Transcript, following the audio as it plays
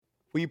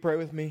Will you pray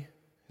with me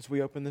as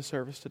we open this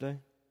service today?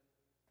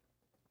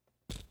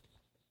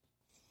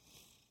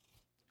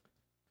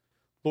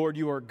 Lord,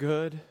 you are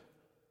good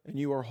and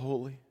you are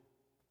holy.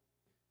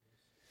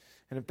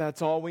 And if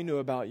that's all we knew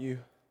about you,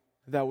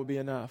 that would be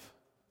enough.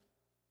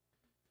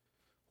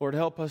 Lord,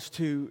 help us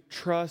to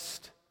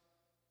trust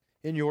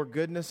in your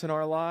goodness in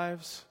our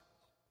lives.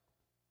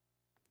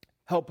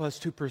 Help us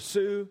to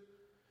pursue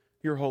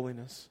your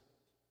holiness.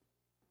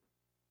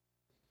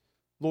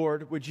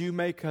 Lord, would you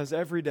make us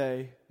every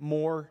day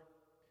more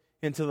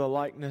into the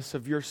likeness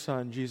of your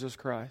Son, Jesus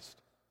Christ?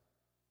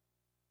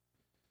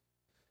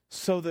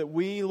 So that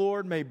we,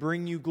 Lord, may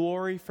bring you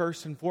glory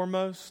first and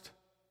foremost,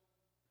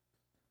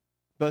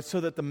 but so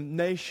that the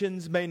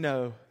nations may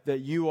know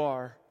that you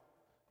are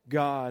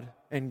God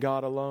and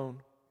God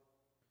alone.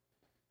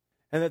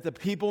 And that the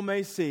people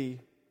may see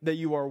that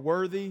you are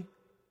worthy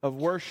of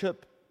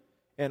worship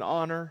and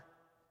honor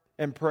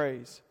and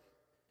praise.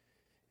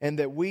 And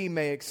that we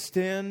may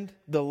extend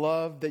the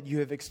love that you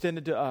have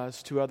extended to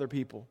us to other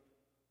people.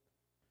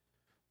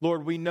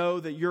 Lord, we know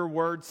that your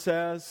word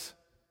says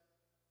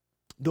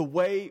the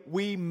way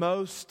we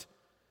most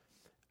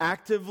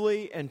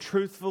actively and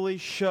truthfully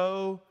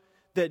show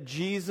that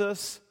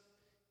Jesus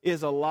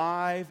is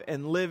alive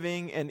and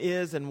living and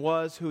is and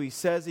was who he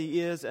says he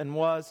is and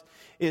was,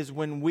 is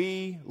when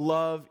we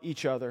love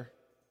each other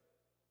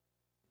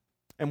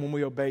and when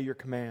we obey your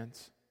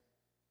commands.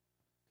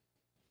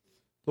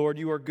 Lord,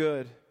 you are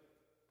good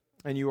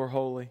and you are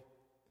holy.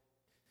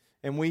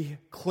 And we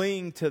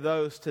cling to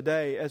those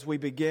today as we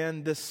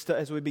begin this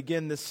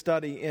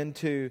study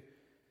into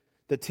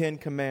the 10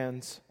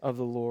 commands of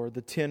the Lord,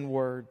 the 10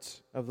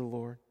 words of the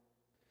Lord.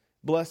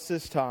 Bless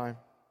this time.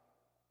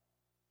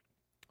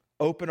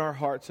 Open our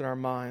hearts and our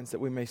minds that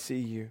we may see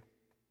you.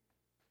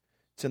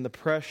 It's in the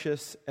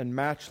precious and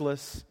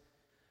matchless,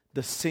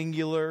 the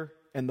singular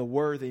and the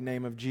worthy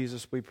name of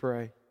Jesus we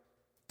pray.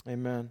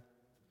 Amen.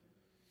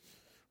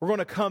 We're going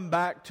to come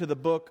back to the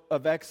book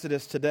of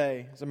Exodus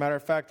today. As a matter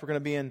of fact, we're going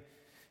to be in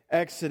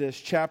Exodus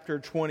chapter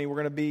 20. We're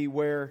going to be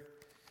where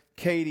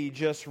Katie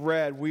just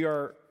read.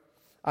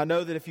 I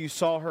know that if you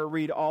saw her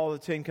read all the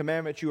 10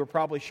 commandments, you were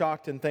probably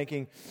shocked and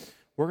thinking,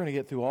 we're going to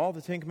get through all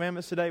the 10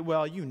 commandments today?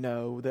 Well, you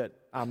know that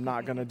I'm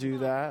not going to do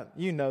that.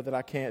 You know that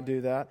I can't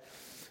do that.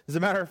 As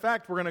a matter of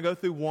fact, we're going to go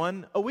through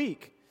one a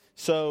week.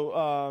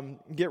 So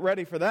get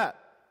ready for that.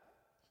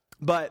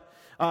 But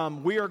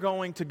we are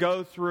going to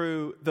go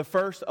through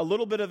a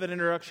little bit of an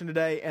introduction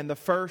today and the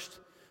first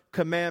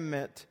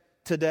commandment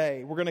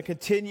today. We're going to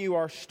continue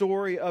our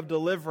story of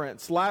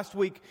deliverance. Last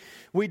week,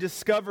 we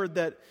discovered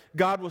that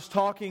God was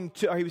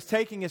he was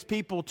taking his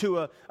people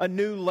to a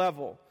new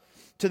level.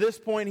 To this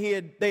point,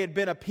 they had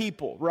been a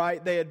people,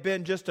 right? They had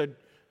been just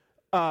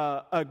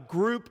a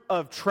group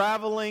of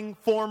traveling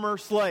former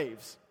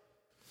slaves.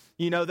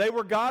 You know, they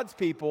were God's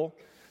people,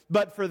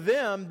 but for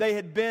them, they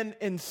had been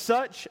in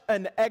such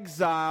an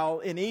exile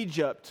in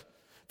Egypt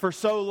for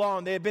so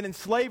long. They had been in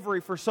slavery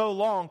for so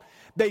long.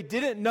 They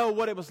didn't know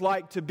what it was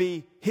like to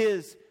be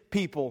his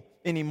people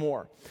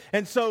anymore.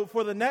 And so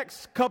for the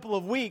next couple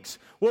of weeks,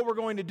 what we're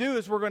going to do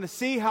is we're going to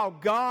see how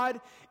God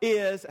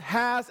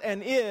has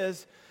and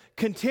is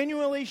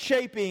continually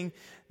shaping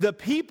the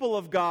people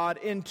of God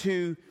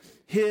into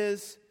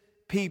his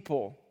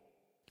people.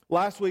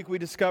 Last week we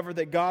discovered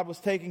that God was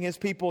taking his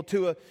people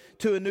to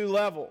a new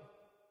level.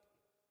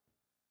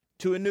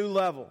 To a new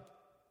level.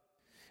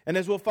 And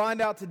as we'll find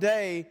out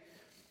today,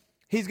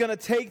 he's going to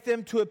take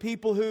them to a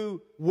people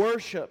who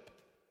worship.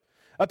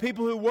 A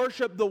people who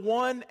worship the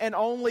one and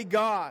only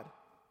God.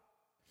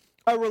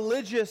 A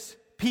religious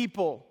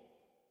people.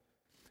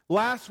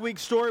 Last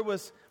week's story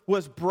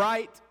was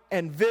bright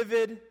and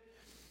vivid.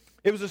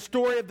 It was a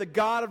story of the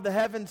God of the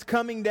heavens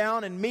coming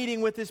down and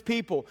meeting with his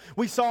people.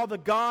 We saw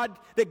that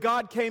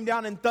God came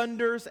down in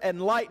thunders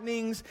and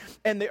lightnings,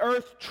 and the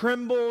earth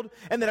trembled,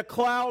 and that a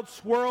cloud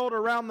swirled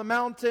around the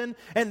mountain,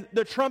 and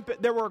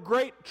there were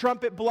great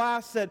trumpet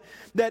blasts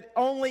that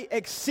only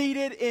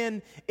exceeded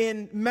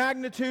in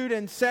magnitude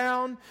and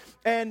sound.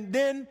 And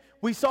then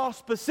we saw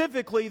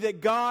specifically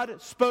that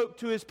God spoke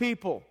to his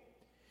people.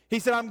 He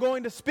said, I'm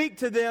going to speak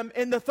to them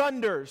in the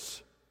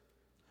thunders.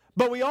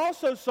 But we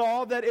also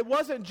saw that it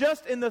wasn't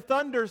just in the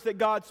thunders that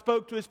God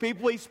spoke to his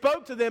people. He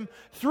spoke to them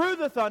through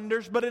the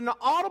thunders, but in an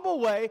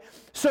audible way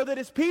so that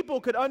his people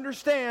could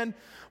understand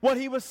what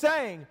he was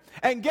saying.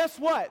 And guess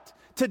what?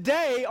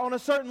 Today, on a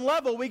certain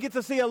level, we get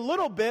to see a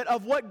little bit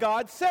of what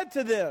God said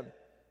to them.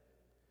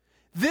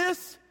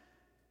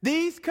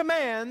 These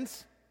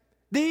commands,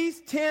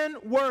 these 10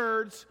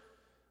 words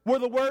were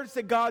the words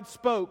that God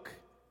spoke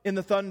in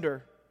the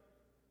thunder.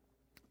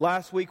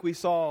 Last week we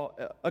saw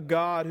a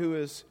God who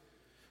is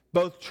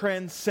both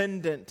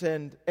transcendent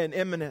and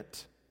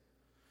immanent.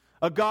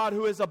 A God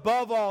who is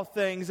above all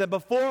things and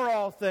before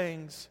all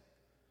things.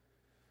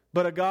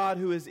 But a God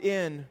who is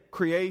in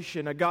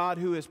creation. A God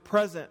who is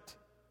present.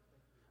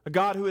 A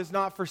God who has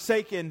not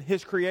forsaken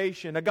his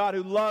creation. A God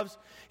who loves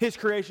his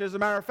creation. As a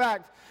matter of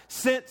fact,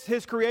 since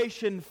his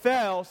creation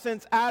fell,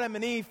 since Adam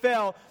and Eve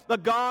fell, a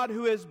God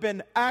who has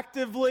been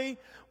actively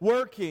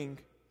working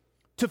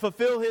to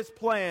fulfill His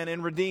plan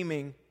in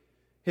redeeming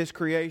His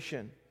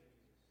creation.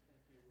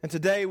 And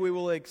today we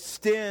will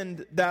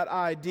extend that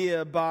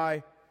idea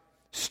by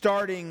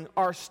starting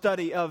our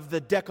study of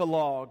the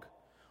Decalogue,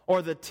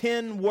 or the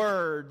 10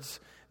 words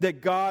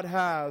that God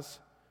has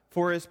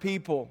for His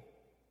people.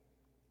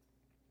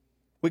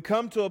 We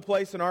come to a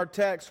place in our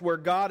text where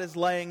God is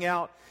laying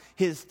out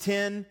His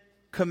 10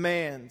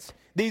 commands.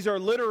 These are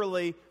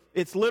literally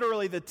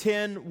the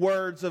 10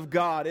 words of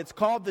God. It's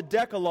called the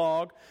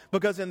Decalogue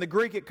because in the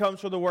Greek it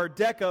comes from the word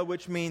deca,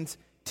 which means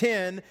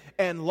 10,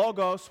 and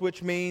logos,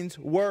 which means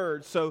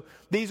words. So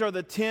these are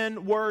the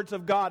 10 words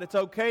of God. It's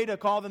okay to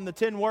call them the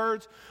 10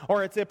 words,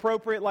 or it's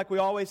appropriate, like we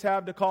always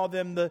have, to call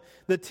them the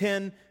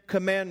 10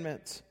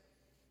 commandments.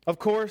 Of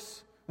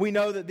course, we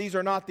know that these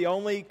are not the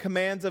only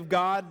commands of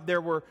God.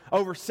 There were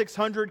over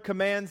 600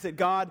 commands that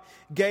God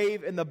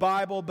gave in the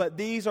Bible, but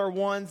these are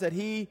ones that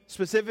He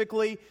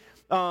specifically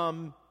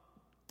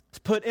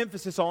put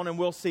emphasis on, and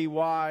we'll see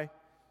why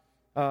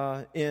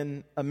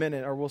in a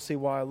minute, or we'll see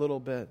why a little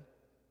bit.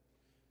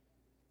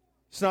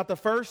 It's not the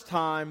first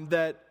time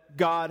that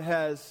God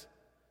has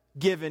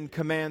given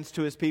commands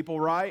to His people,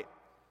 right?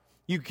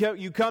 You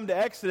come to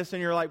Exodus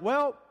and you're like,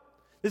 well,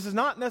 this is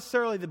not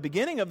necessarily the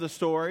beginning of the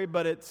story,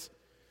 but it's,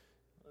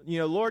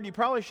 Lord, you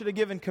probably should have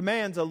given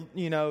commands.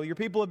 Your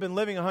people have been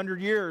living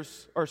 100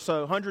 years or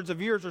so, hundreds of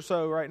years or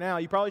so right now.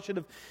 You probably should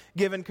have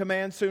given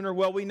commands sooner.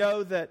 Well, we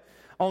know that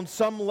on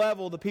some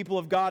level the people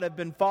of God have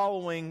been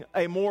following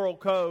a moral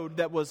code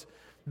that was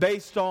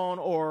based on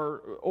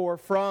or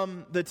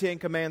from the 10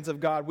 commands of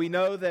God. We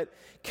know that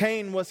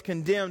Cain was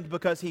condemned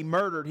because he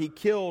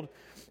killed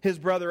his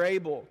brother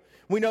Abel.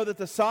 We know that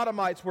the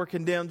Sodomites were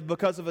condemned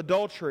because of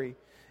adultery.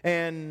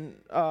 And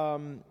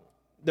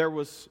there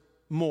was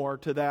more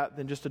to that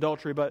than just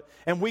adultery.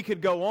 And we could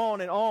go on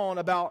and on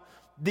about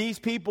these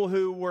people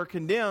who were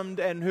condemned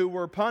and who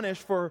were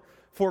punished for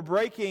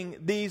breaking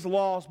these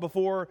laws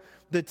before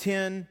the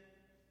 10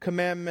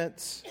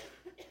 commandments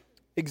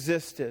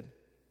existed.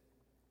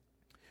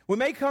 We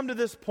may come to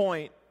this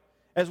point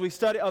as we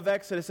study of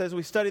Exodus, as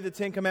we study the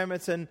 10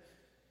 commandments, and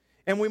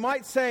we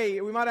might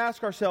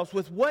ask ourselves,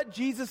 with what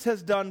Jesus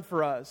has done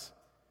for us,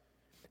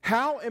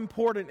 how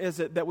important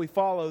is it that we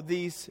follow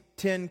these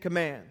 10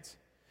 commands?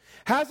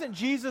 Hasn't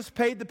Jesus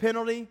paid the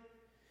penalty?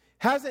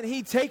 Hasn't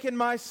He taken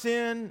my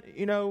sin,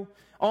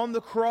 on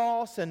the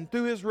cross and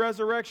through His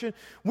resurrection?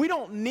 We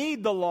don't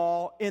need the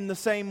law in the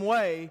same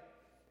way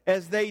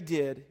as they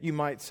did, you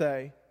might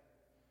say.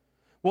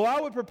 Well,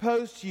 I would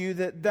propose to you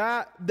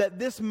that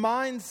this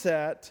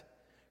mindset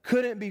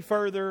couldn't be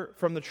further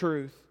from the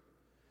truth.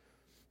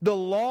 The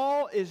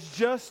law is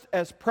just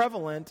as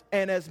prevalent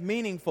and as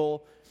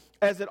meaningful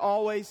as it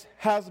always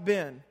has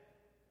been.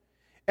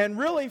 And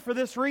really for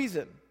this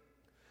reason.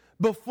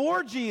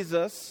 Before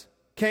Jesus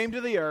came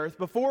to the earth,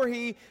 before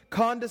He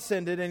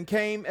condescended and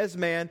came as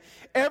man,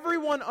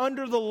 everyone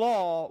under the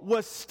law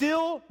was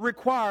still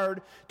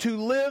required to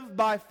live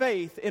by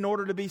faith in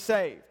order to be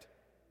saved.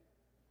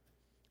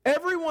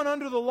 Everyone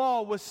under the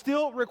law was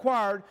still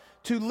required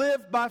to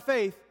live by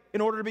faith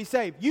in order to be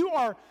saved. You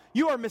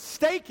are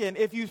mistaken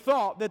if you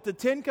thought that the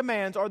 10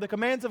 commands or the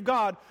commands of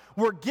God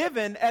were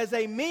given as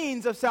a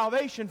means of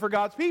salvation for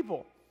God's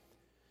people.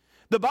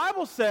 The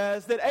Bible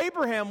says that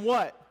Abraham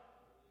what?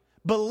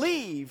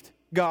 Believed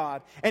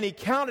God, and He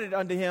counted it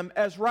unto him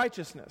as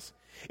righteousness.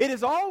 It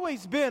has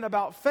always been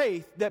about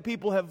faith that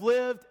people have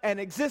lived and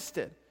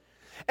existed.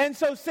 And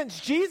so since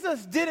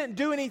Jesus didn't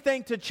do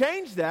anything to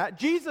change that,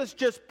 Jesus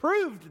just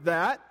proved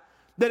that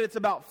it's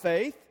about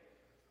faith,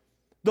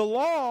 the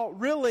law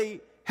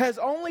really has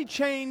only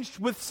changed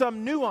with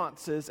some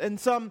nuances and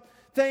some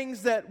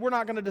things that we're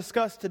not going to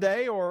discuss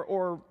today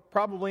or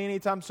probably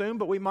anytime soon,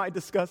 but we might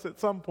discuss at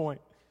some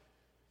point.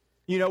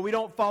 We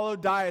don't follow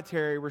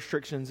dietary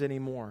restrictions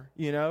anymore,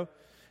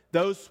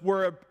 Those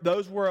were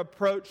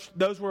approached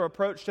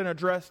and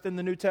addressed in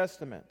the New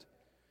Testament.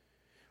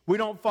 We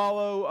don't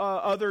follow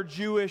other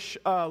Jewish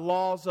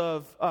laws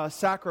of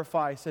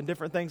sacrifice and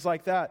different things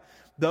like that.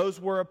 Those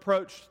were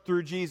approached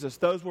through Jesus.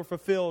 Those were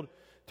fulfilled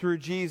through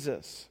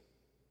Jesus.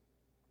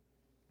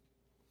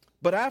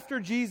 But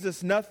after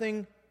Jesus,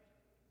 nothing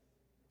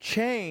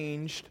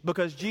changed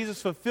because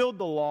Jesus fulfilled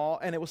the law,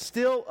 and it was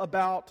still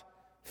about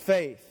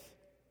faith.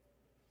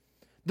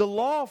 The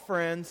law,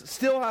 friends,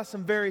 still has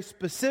some very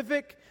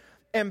specific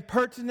and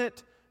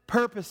pertinent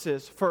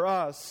purposes for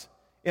us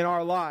in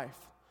our life.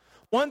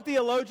 One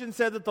theologian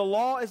said that the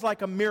law is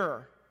like a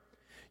mirror.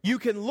 You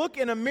can look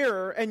in a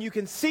mirror and you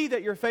can see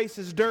that your face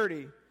is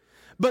dirty,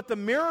 but the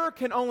mirror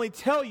can only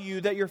tell you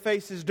that your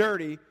face is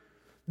dirty.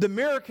 The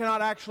mirror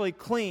cannot actually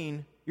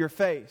clean your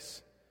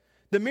face.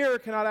 The mirror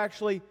cannot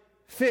actually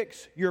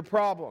fix your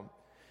problem.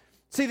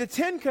 See, the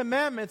 10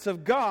 commandments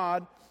of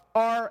God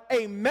are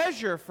a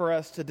measure for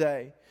us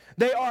today.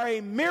 They are a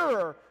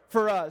mirror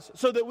for us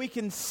so that we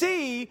can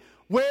see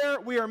where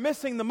we are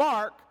missing the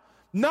mark,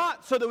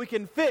 not so that we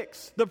can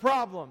fix the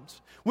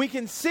problems. We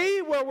can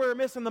see where we're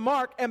missing the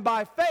mark, and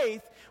by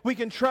faith, we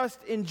can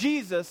trust in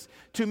Jesus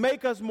to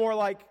make us more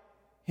like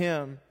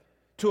Him,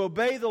 to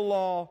obey the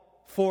law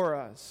for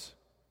us.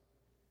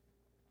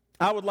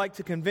 I would like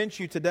to convince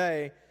you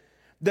today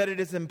that it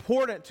is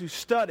important to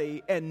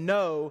study and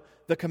know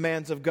the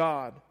commands of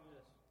God.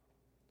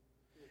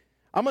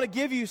 I'm going to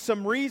give you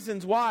some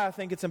reasons why I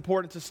think it's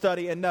important to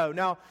study and know.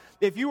 Now,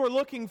 if you are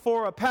looking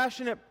for a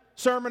passionate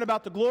sermon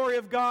about the glory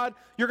of God,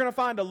 you're going to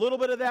find a little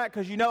bit of that,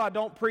 because you know I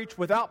don't preach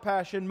without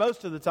passion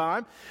most of the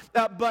time.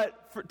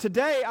 But for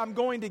today, I'm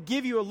going to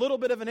give you a little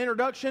bit of an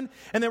introduction,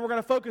 and then we're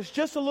going to focus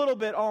just a little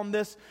bit on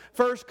this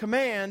first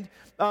command.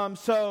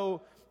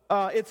 So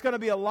it's going to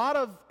be a lot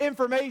of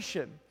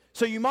information.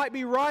 So you might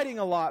be writing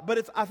a lot,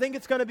 but I think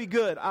it's going to be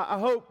good. I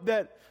hope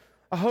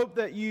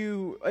that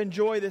you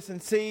enjoy this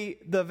and see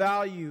the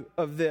value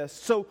of this.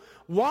 So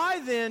why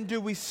then do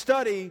we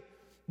study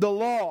the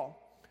law?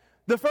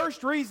 The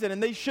first reason,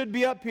 and they should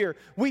be up here,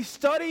 we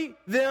study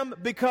them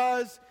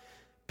because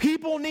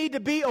people need to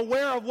be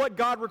aware of what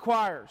God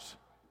requires.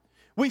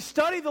 We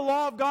study the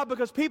law of God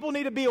because people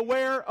need to be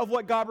aware of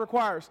what God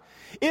requires.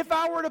 If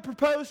I were to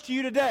propose to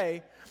you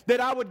today that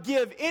I would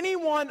give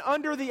anyone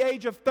under the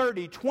age of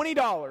 30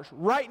 $20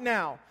 right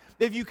now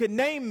if you could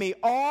name me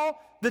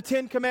all the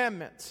 10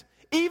 commandments,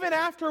 even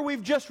after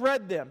we've just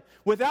read them,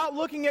 without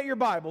looking at your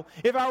Bible,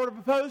 if I were to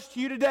propose to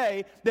you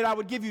today that I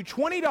would give you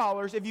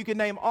 $20 if you could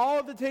name all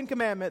of the 10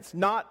 commandments,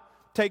 not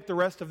take the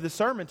rest of this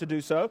sermon to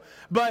do so,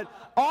 but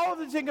all of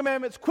the 10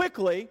 commandments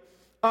quickly,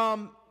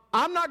 I'm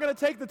not going to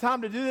take the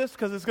time to do this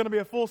because it's going to be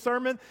a full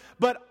sermon,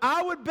 but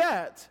I would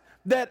bet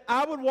that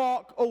I would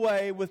walk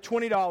away with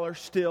 $20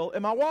 still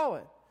in my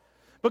wallet.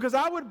 Because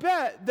I would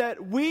bet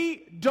that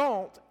we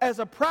don't, as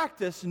a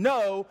practice,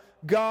 know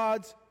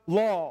God's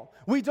law.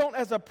 We don't,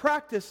 as a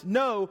practice,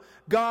 know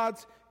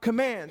God's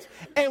commands.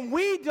 And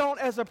we don't,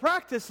 as a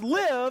practice,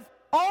 live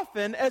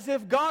often as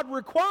if God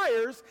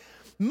requires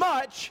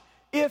much,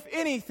 if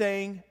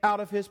anything, out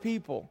of His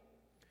people.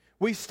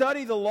 We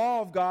study the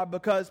law of God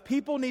because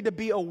people need to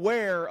be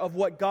aware of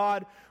what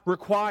God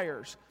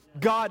requires.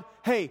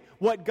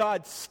 What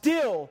God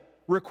still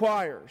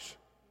requires.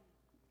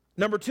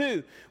 Number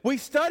two, we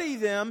study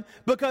them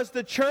because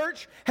the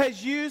church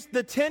has used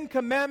the 10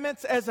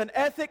 commandments as an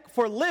ethic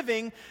for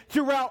living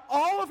throughout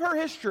all of her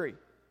history.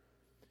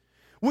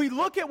 We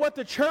look at what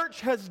the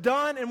church has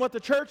done and what the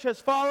church has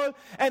followed,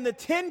 and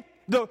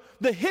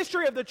the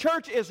history of the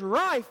church is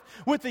rife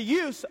with the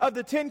use of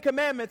the 10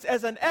 commandments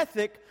as an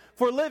ethic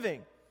for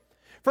living.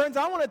 Friends,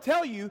 I want to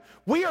tell you,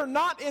 we are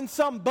not in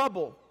some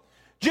bubble.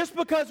 Just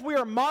because we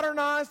are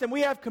modernized and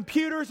we have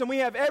computers and we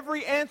have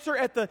every answer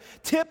at the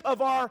tip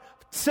of our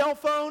cell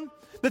phone,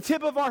 the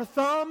tip of our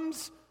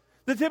thumbs,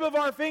 the tip of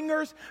our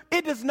fingers,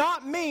 it does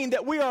not mean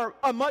that we are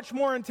a much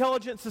more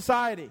intelligent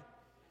society.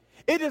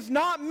 It does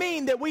not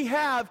mean that we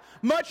have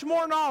much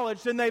more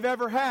knowledge than they've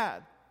ever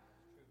had.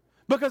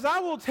 Because I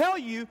will tell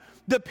you,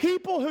 the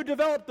people who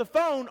developed the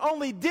phone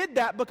only did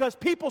that because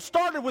people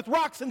started with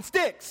rocks and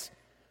sticks.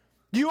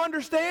 Do you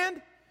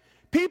understand?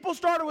 People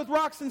started with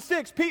rocks and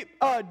sticks.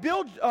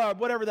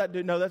 Whatever that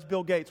dude, no, that's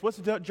Bill Gates. What's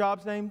the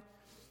Jobs' name?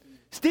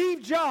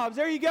 Steve Jobs,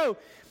 there you go.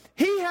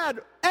 He had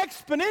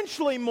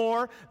exponentially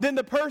more than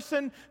the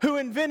person who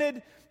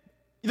invented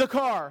the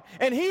car.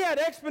 And he had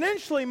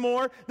exponentially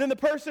more than the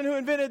person who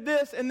invented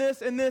this and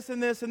this and this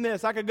and this and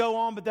this. I could go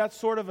on, but that's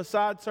sort of a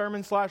side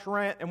sermon /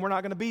 rant, and we're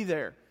not going to be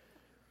there.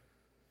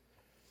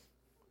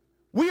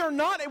 We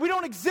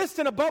don't exist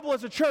in a bubble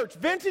as a church.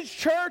 Vintage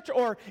Church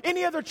or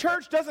any other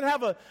church doesn't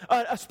have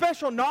a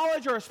special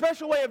knowledge or a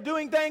special way of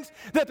doing things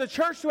that the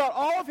church throughout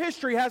all of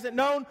history hasn't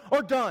known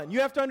or done. You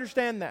have to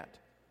understand that.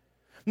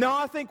 Now,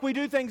 I think we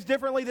do things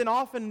differently than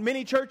often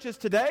many churches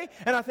today,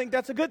 and I think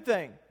that's a good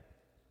thing.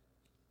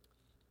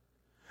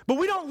 But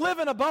we don't live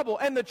in a bubble,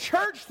 and the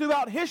church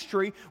throughout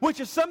history, which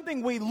is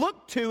something we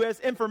look to as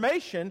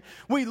information,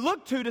 we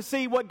look to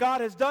see what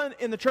God has done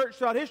in the church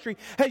throughout history,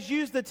 has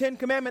used the 10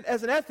 Commandments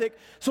as an ethic.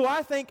 So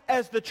I think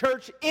as the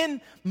church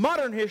in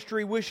modern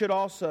history, we should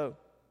also.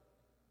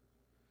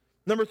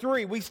 Number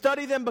 3, we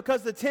study them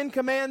because the 10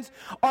 Commands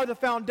are the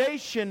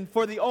foundation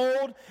for the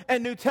Old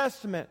and New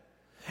Testament.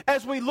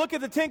 As we look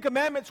at the 10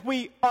 Commandments,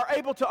 we are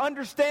able to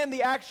understand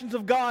the actions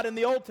of God in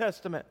the Old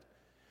Testament.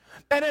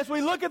 And as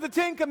we look at the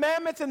 10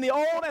 Commandments in the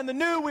Old and the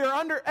New, we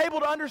are able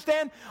to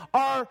understand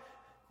our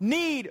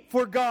need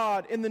for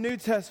God in the New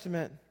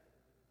Testament.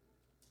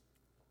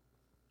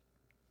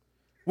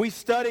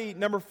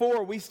 Number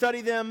 4, we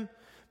study them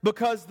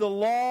because the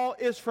law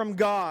is from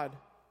God.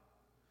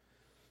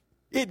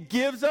 It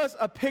gives us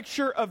a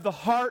picture of the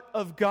heart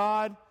of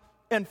God.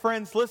 And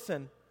friends,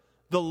 listen,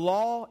 the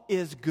law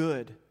is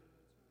good.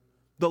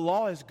 The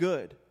law is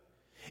good.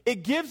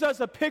 It gives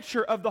us a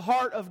picture of the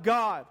heart of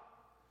God.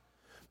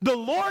 The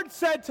Lord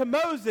said to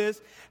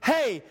Moses,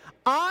 hey,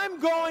 I'm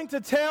going to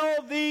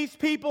tell these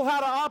people how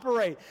to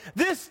operate.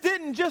 This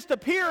didn't just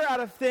appear out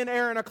of thin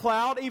air in a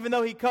cloud, even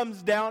though he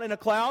comes down in a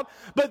cloud,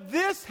 but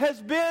this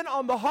has been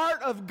on the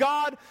heart of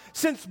God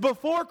since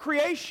before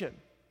creation.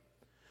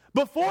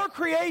 Before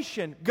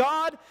creation,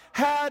 God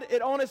had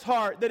it on his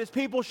heart that his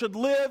people should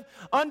live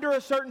under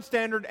a certain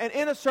standard and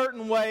in a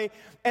certain way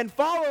and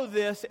follow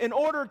this in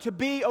order to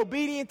be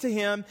obedient to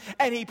him,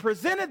 and he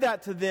presented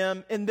that to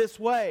them in this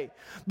way.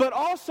 But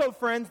also,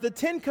 friends, the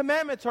 10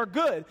 Commandments are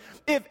good.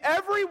 If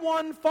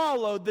everyone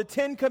followed the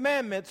 10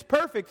 Commandments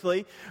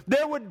perfectly,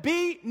 there would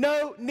be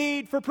no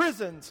need for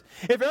prisons.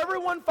 If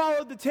everyone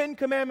followed the 10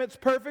 Commandments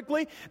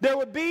perfectly, there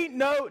would be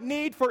no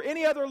need for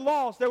any other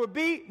laws. There would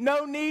be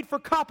no need for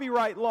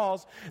copyright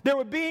laws. There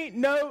would be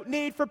no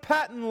need for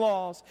patent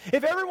laws.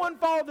 If everyone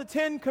followed the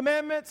 10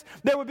 Commandments,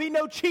 there would be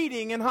no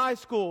cheating in high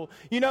school.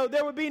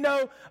 There would be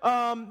no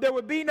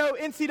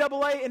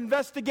NCAA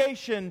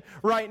investigation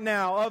right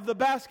now of the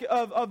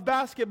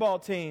basketball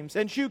teams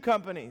and shoe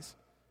companies.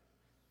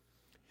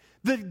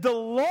 The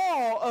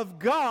law of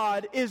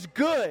God is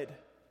good.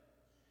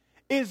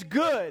 And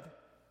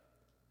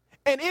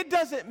it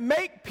doesn't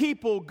make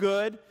people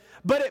good,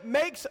 but it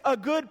makes a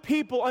good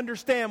people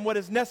understand what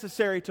is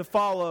necessary to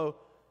follow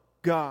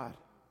God.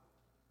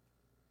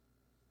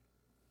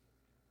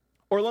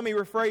 Or let me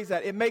rephrase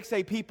that. It makes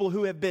a people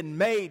who have been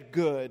made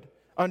good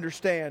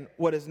understand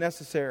what is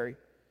necessary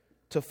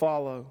to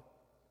follow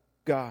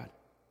God.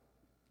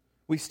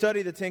 We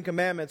study the 10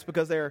 Commandments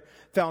because they are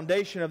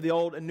foundation of the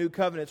Old and New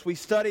Covenants. We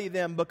study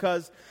them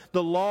because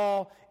the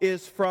law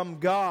is from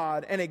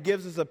God and it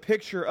gives us a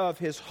picture of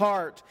His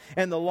heart,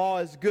 and the law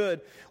is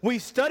good. We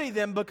study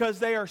them because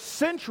they are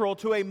central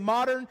to a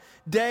modern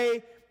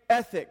day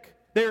ethic.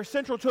 They are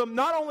central to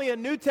not only a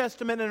New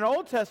Testament and an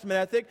Old Testament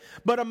ethic,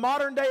 but a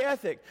modern day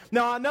ethic.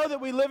 Now, I know that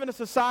we live in a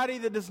society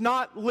that does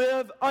not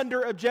live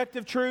under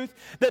objective truth,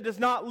 that does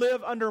not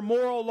live under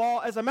moral law.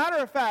 As a matter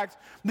of fact,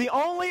 the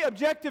only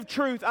objective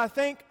truth I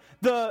think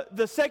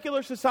the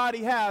secular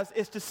society has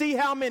is to see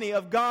how many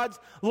of God's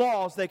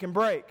laws they can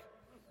break.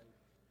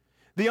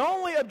 The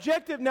only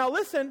objective, now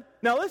listen,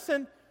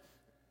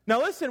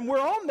 we're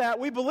on that,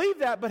 we believe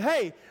that, but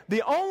hey,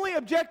 the only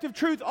objective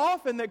truth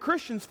often that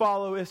Christians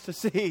follow is to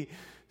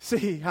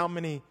see how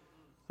many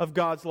of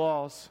God's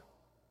laws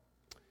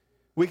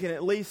we can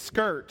at least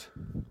skirt,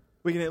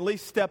 we can at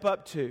least step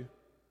up to,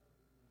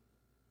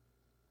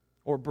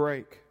 or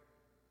break.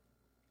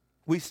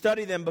 We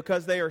study them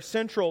because they are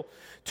central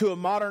to a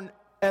modern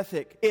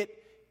ethic.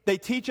 They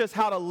teach us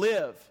how to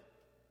live.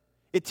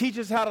 It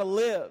teaches how to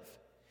live.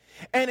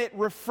 And it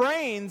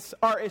restrains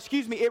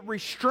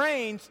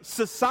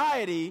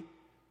society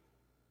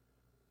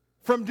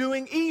from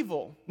doing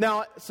evil.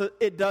 Now, so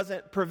it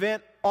doesn't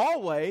prevent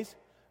always,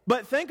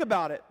 but think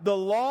about it. The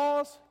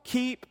laws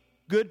keep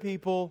good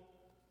people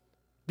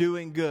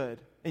doing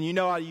good. And you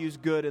know I use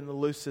good in the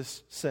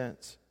loosest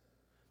sense.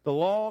 The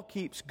law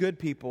keeps good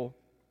people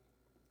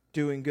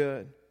doing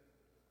good.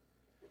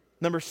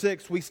 Number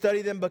 6, we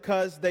study them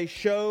because they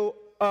show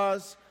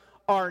us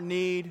our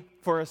need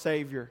for a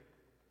Savior.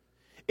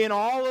 In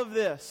all of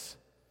this,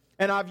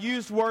 and I've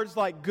used words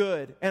like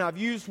good, and I've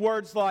used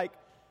words like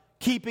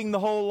keeping the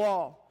whole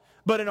law,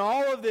 but in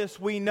all of this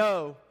we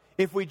know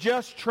if we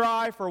just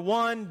try for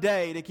one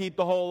day to keep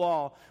the whole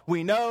law,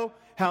 we know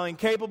how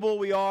incapable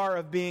we are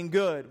of being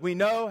good. We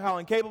know how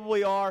incapable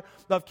we are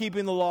of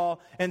keeping the law,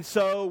 and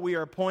so we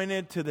are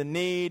pointed to the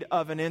need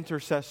of an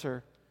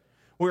intercessor.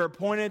 We are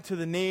pointed to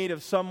the need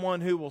of someone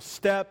who will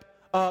step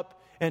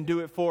up and do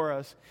it for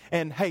us.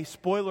 And hey,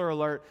 spoiler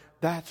alert,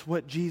 that's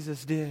what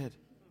Jesus did.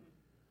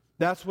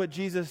 That's what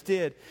Jesus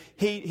did.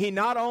 He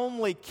not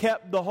only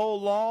kept the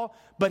whole law,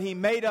 but He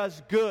made us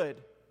good.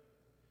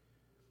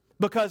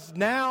 Because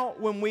now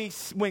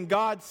when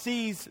God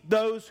sees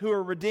those who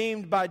are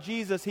redeemed by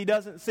Jesus, He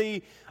doesn't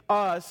see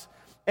us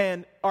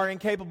and our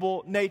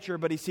incapable nature,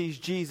 but He sees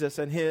Jesus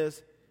and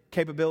His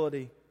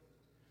capability.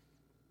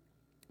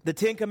 The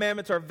 10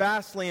 Commandments are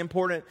vastly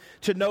important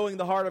to knowing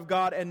the heart of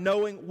God and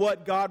knowing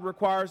what God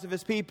requires of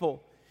His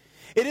people.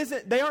 It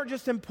isn't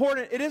just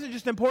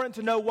important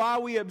to know why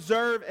we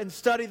observe and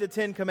study the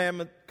 10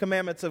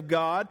 commandments of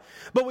God,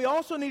 but we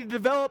also need to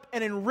develop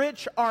and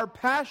enrich our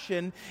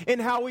passion in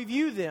how we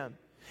view them.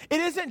 It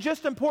isn't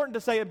just important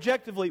to say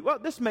objectively, well,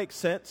 this makes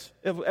sense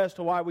as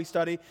to why we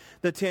study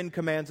the 10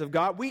 commands of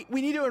God. We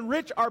need to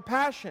enrich our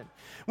passion.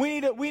 We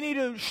need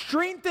to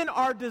strengthen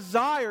our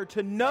desire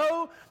to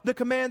know the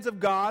commands of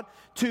God,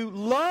 to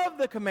love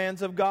the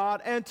commands of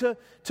God, and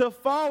to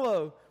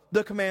follow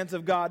the commands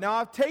of God. Now,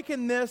 I've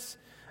taken this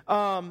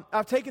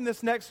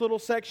next little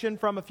section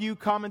from a few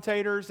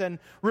commentators, and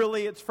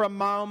really it's from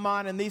my own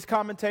mind and these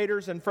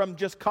commentators and from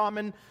just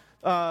common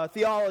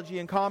theology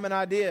and common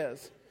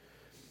ideas.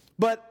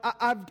 But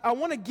I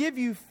want to give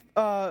you,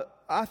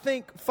 I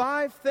think,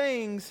 5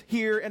 things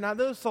here, and I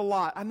know this a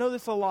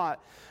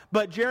lot.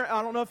 But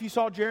I don't know if you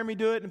saw Jeremy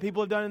do it and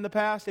people have done it in the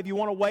past. If you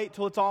want to wait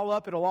till it's all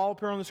up, it'll all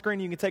appear on the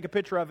screen. You can take a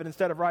picture of it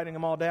instead of writing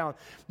them all down.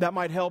 That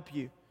might help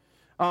you.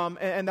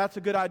 And that's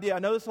a good idea. I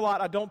know this a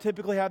lot. I don't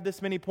typically have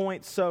this many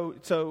points,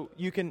 so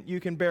you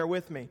can bear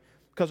with me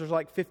because there's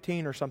like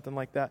 15 or something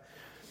like that.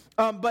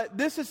 But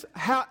this is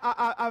how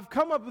I've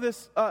come up with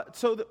this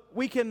so that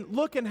we can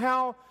look in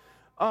how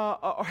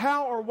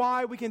or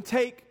why we can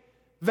take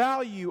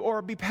value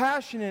or be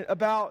passionate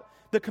about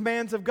the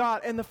commands of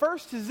God. And the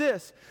first is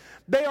this: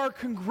 they are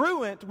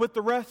congruent with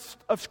the rest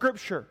of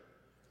Scripture.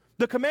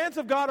 The commands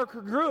of God are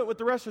congruent with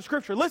the rest of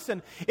Scripture.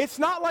 Listen, it's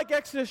not like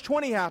Exodus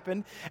 20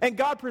 happened and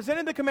God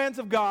presented the commands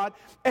of God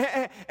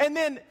and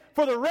then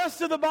for the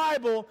rest of the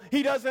Bible,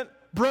 He doesn't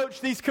broach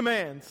these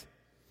commands.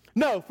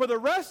 No, for the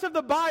rest of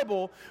the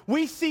Bible,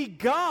 we see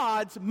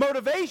God's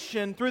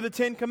motivation through the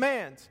Ten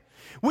Commands.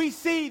 We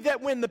see that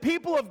when the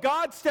people of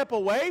God step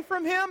away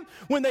from Him,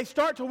 when they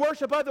start to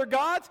worship other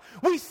gods,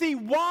 we see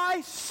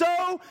why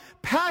so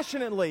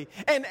passionately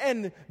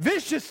and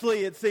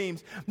viciously, it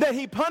seems, that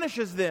He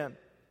punishes them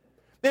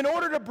in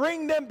order to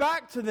bring them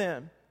back to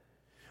them.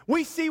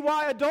 We see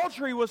why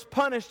adultery was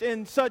punished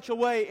in such a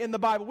way in the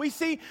Bible. We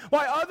see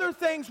why other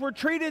things were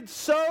treated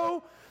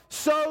so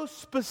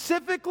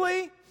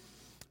specifically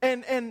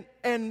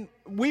and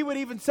we would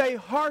even say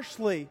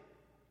harshly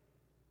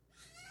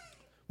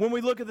when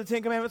we look at the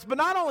Ten Commandments. But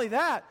not only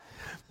that,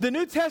 the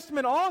New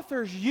Testament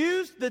authors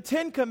used the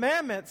Ten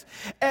Commandments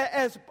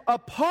as a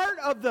part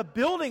of the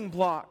building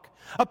block,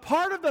 a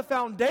part of the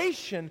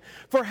foundation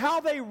for how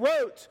they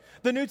wrote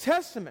the New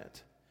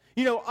Testament.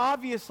 You know,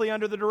 obviously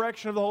under the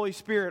direction of the Holy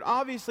Spirit,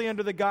 obviously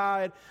under the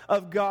guide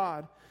of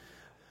God.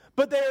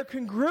 But they are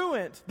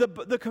congruent.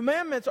 The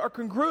commandments are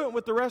congruent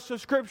with the rest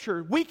of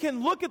Scripture. We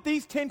can look at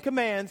these 10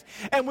 commands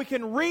and we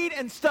can read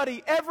and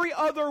study every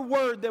other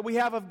word that we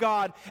have of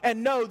God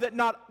and know that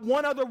not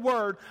one other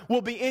word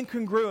will be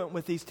incongruent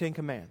with these 10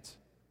 commands.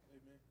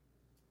 Amen.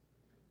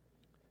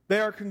 They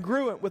are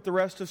congruent with the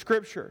rest of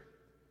Scripture.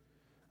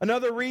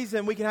 Another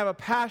reason we can have a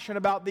passion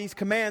about these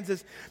commands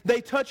is they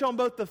touch on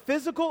both the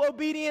physical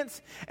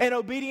obedience and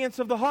obedience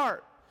of the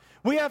heart.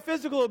 We have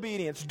physical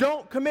obedience.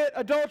 Don't commit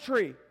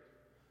adultery.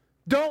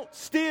 Don't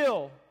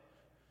steal.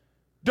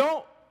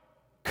 Don't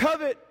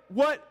covet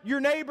what your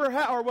neighbor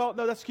has.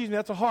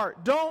 That's a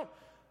heart. Don't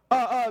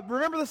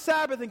remember the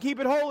Sabbath and keep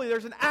it holy.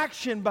 There's an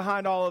action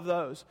behind all of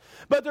those.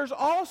 But there's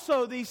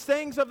also these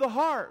things of the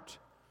heart.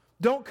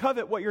 Don't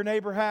covet what your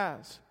neighbor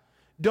has.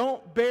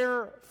 Don't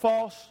bear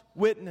false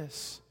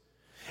witness.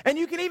 And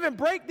you can even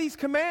break these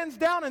commands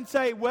down and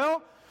say,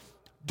 well,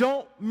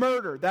 don't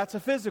murder. That's a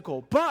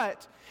physical.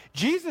 But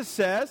Jesus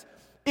says,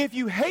 if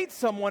you hate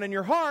someone in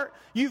your heart,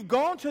 you've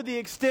gone to the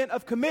extent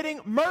of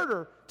committing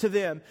murder to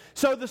them.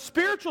 So the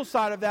spiritual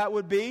side of that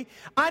would be,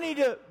 I need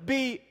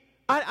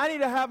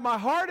to have my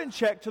heart in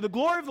check to the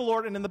glory of the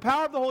Lord and in the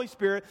power of the Holy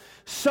Spirit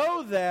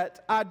so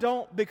that I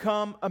don't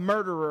become a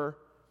murderer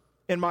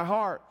in my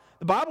heart.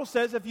 The Bible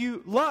says if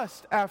you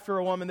lust after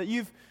a woman that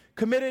you've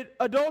committed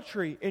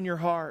adultery in your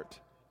heart.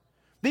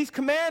 These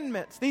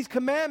commandments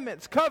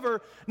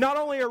cover not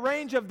only a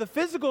range of the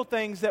physical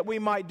things that we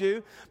might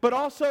do, but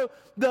also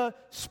the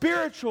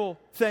spiritual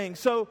things.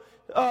 So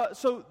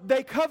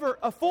they cover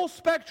a full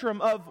spectrum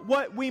of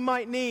what we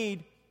might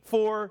need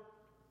for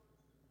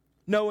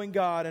knowing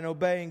God and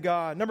obeying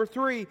God. Number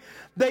 3,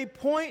 they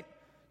point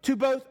to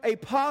both a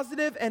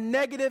positive and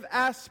negative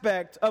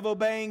aspect of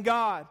obeying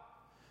God.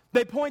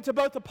 They point to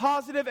both the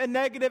positive and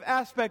negative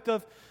aspect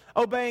of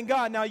obeying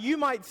God. Now you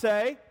might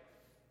say,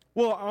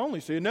 well, I only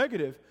see a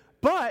negative.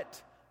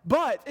 But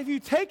if you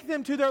take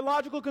them to their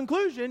logical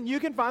conclusion, you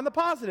can find the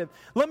positive.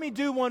 Let me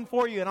do one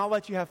for you, and I'll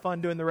let you have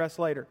fun doing the rest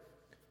later.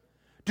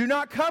 Do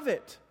not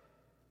covet.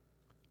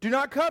 Do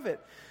not covet.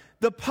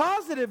 The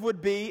positive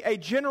would be a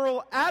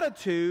general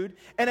attitude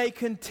and a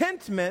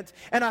contentment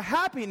and a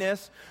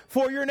happiness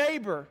for your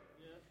neighbor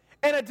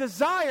and a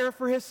desire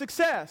for his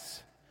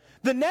success.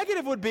 The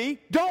negative would be,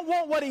 don't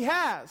want what he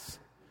has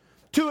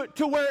to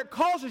where it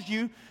causes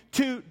you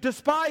to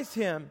despise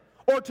him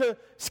or to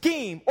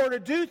scheme or to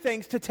do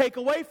things to take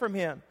away from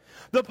him.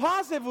 The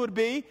positive would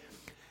be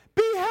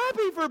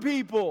happy for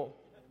people.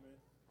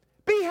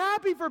 Be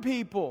happy for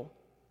people.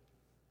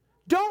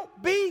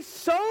 Don't be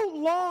so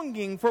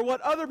longing for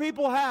what other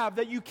people have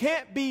that you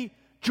can't be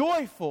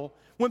joyful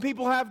when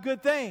people have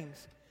good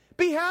things.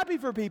 Be happy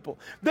for people.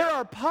 There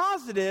are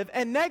positive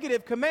and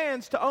negative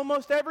commands to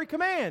almost every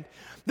command.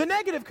 The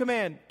negative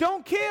command,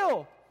 don't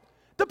kill.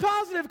 The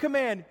positive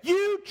command,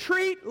 you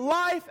treat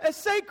life as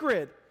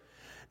sacred.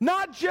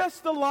 Not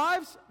just the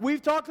lives,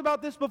 we've talked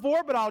about this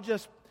before, but I'll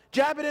just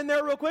jab it in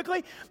there real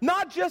quickly.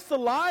 Not just the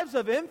lives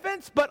of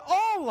infants, but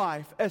all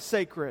life as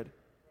sacred.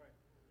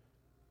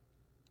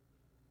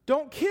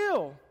 Don't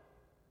kill.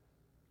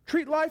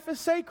 Treat life as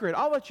sacred.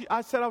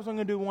 I said I was going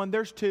to do one.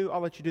 There's 2.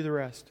 I'll let you do the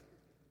rest.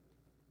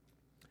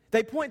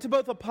 They point to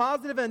both a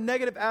positive and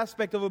negative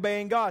aspect of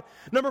obeying God.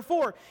 Number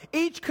 4,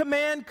 each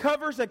command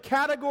covers a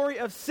category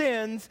of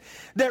sins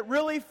that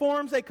really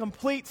forms a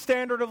complete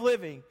standard of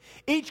living.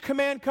 Each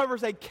command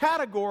covers a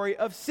category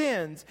of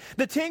sins.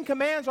 The 10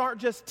 commands aren't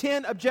just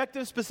 10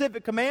 objective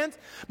specific commands,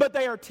 but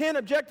they are 10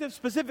 objective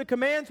specific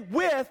commands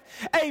with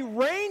a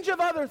range of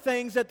other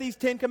things that these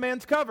 10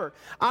 commands cover.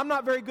 I'm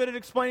not very good at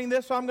explaining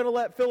this, so I'm going to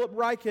let Philip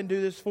Ryken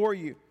do this for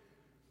you.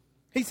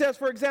 He says,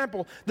 for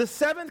example, the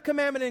 7th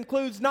commandment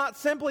includes not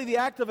simply the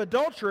act of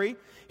adultery,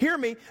 hear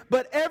me,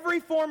 but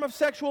every form of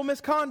sexual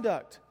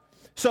misconduct.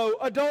 So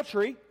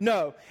adultery,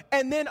 no.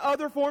 And then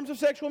other forms of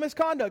sexual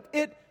misconduct.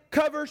 It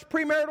covers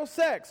premarital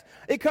sex.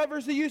 It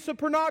covers the use of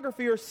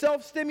pornography or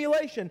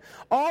self-stimulation.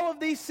 All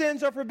of these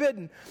sins are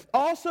forbidden.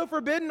 Also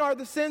forbidden are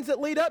the sins that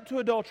lead up to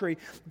adultery.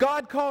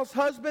 God calls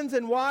husbands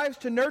and wives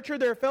to nurture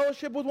their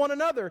fellowship with one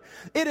another.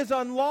 It is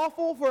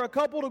unlawful for a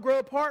couple to grow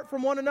apart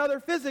from one another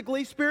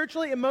physically,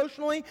 spiritually,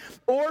 emotionally,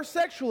 or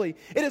sexually.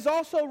 It is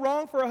also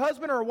wrong for a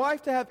husband or a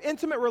wife to have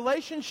intimate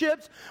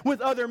relationships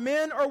with other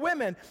men or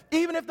women,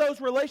 even if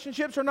those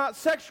relationships are not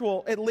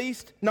sexual, at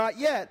least not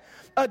yet.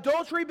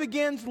 Adultery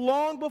begins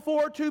long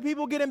before two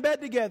people get in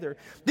bed together.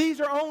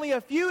 These are only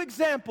a few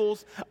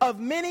examples of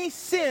many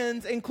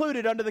sins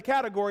included under the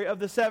category of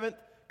the seventh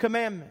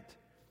commandment.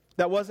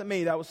 That wasn't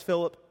me. That was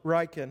Philip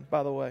Ryken,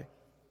 by the way,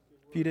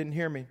 if you didn't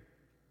hear me.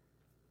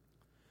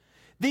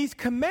 These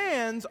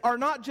commands are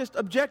not just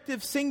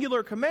objective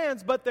singular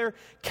commands, but they're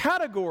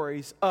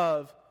categories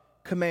of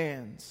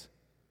commands.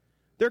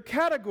 They're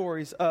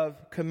categories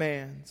of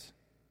commands.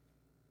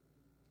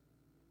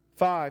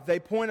 5, they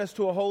point us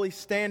to a holy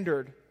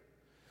standard,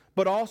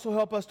 but also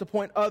help us to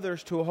point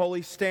others to a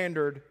holy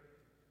standard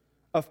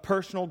of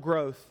personal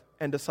growth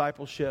and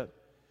discipleship.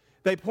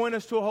 They point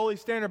us to a holy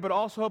standard, but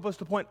also help us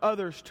to point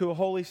others to a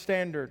holy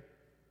standard.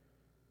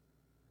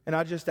 And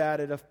I just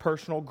added of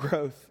personal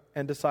growth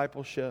and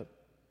discipleship.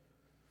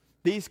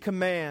 These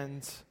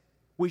commands,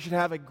 we should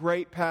have a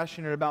great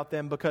passion about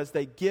them because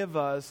they give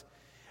us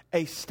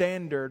a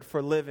standard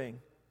for living.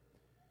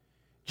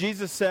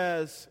 Jesus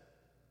says,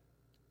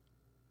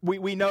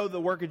 we know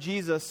the work of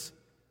Jesus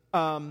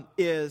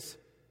is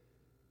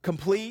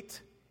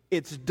complete,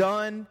 it's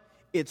done,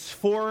 it's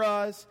for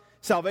us.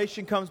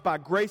 Salvation comes by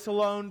grace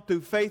alone,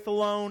 through faith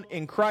alone,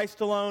 in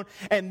Christ alone.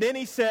 And then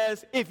he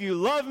says, if you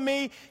love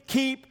me,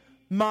 keep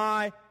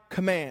my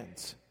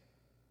commands.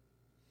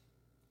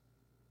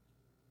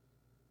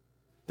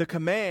 The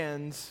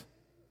commands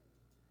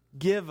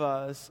give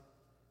us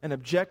an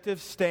objective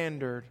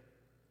standard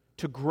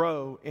to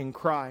grow in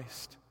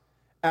Christ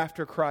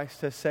after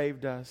Christ has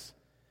saved us,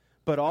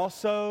 but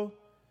also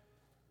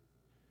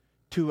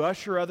to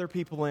usher other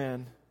people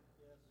in,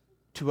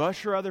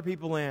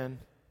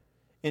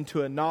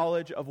 into a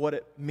knowledge of what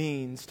it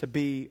means to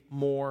be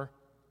more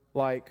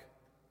like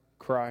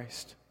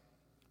Christ.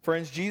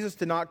 Friends, Jesus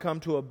did not come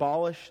to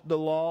abolish the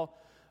law,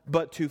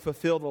 but to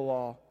fulfill the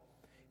law.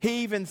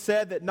 He even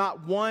said that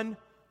not one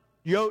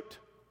jot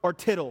or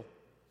tittle,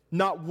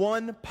 not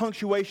one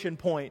punctuation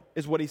point,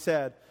 is what he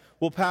said,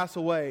 will pass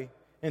away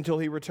until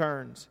he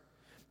returns.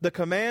 The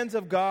commands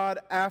of God,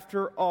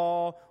 after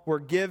all, were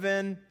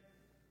given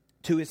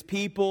to his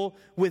people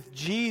with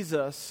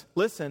Jesus.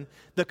 Listen,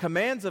 the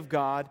commands of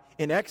God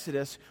in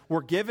Exodus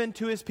were given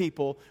to his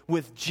people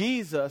with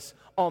Jesus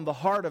on the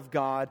heart of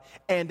God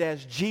and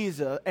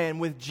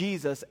with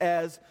Jesus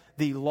as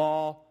the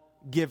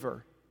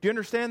lawgiver. Do you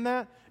understand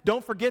that?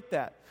 Don't forget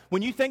that.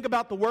 When you think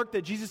about the work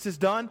that Jesus has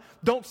done,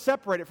 don't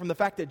separate it from the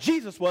fact that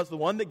Jesus was the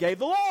one that gave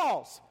the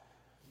laws.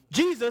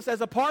 Jesus,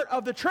 as a part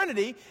of the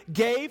Trinity,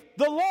 gave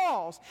the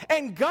laws.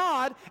 And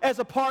God, as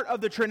a part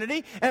of the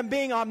Trinity and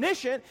being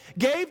omniscient,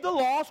 gave the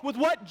laws with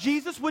what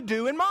Jesus would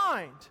do in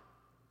mind.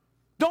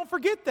 Don't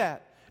forget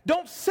that.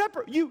 Don't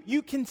separate.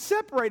 You can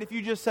separate if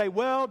you just say,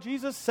 well,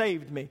 Jesus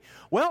saved me.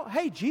 Well,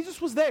 hey,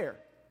 Jesus was there.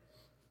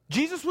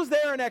 Jesus was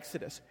there in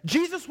Exodus.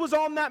 Jesus was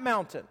on that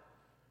mountain.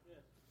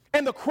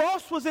 And the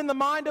cross was in the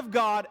mind of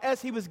God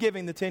as he was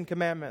giving the 10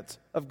 Commandments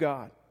of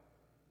God.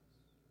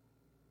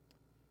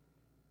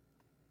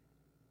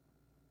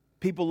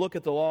 People look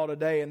at the law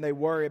today and they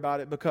worry about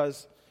it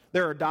because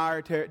there are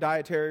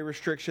dietary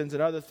restrictions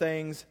and other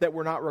things that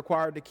we're not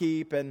required to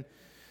keep, and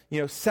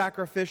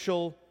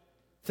sacrificial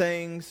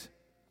things.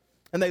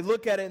 And they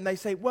look at it and they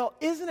say, well,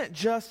 isn't it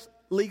just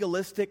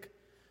legalistic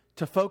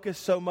to focus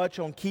so much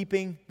on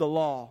keeping the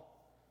law?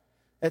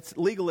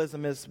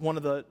 Legalism is one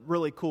of the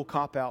really cool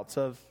cop-outs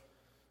of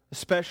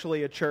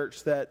especially a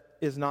church that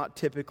is not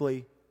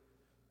typically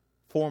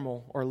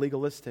formal or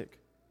legalistic.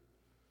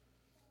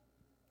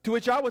 To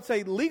which I would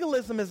say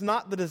legalism is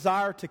not the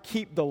desire to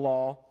keep the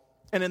law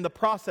and in the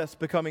process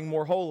becoming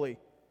more holy.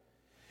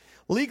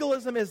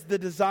 Legalism is the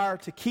desire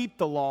to keep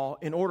the law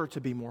in order to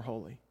be more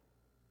holy.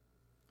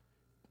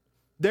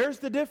 There's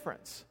the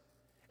difference.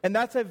 And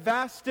that's a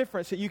vast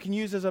difference that you can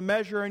use as a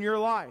measure in your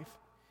life.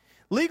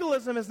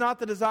 Legalism is not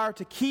the desire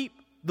to keep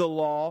the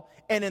law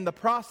and in the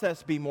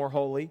process be more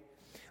holy.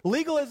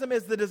 Legalism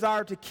is the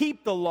desire to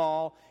keep the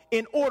law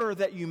in order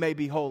that you may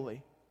be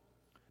holy.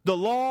 The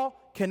law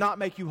cannot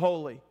make you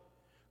holy.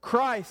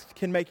 Christ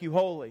can make you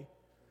holy.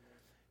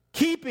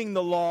 Keeping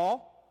the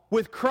law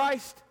with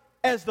Christ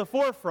as the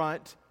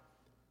forefront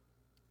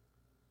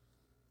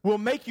will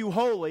make you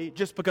holy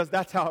just because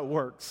that's how it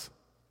works.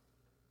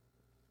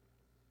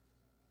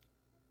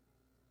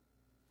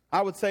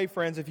 I would say,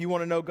 friends, if you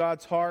want to know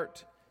God's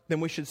heart, then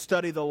we should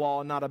study the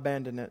law and not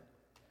abandon it.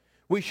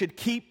 We should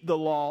keep the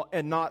law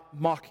and not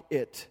mock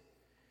it.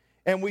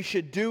 And we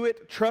should do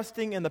it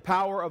trusting in the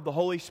power of the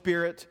Holy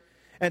Spirit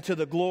and to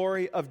the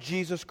glory of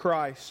Jesus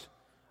Christ,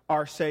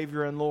 our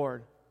Savior and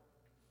Lord.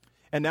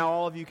 And now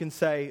all of you can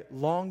say,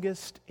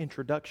 longest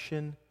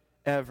introduction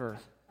ever.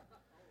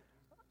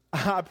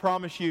 I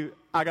promise you,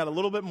 I got a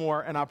little bit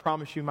more, and I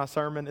promise you my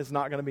sermon is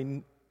not going to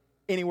be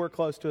anywhere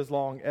close to as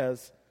long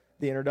as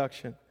the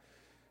introduction.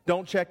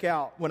 Don't check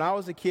out. When I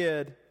was a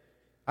kid,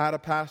 I had a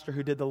pastor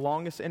who did the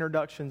longest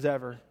introductions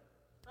ever.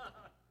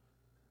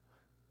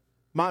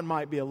 Mine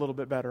might be a little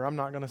bit better. I'm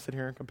not going to sit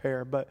here and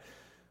compare, but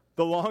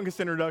the longest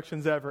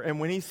introductions ever. And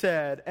when he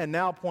said, and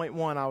now point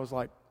one, I was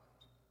like,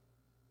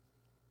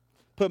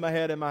 put my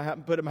head in my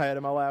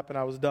lap, and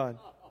I was done.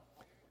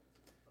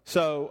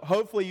 So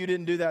hopefully you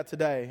didn't do that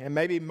today. And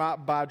maybe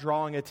by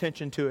drawing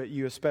attention to it,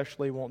 you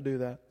especially won't do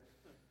that.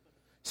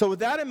 So with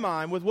that in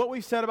mind, with what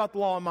we've said about the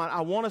law in mind,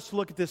 I want us to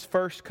look at this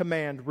first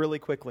command really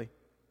quickly.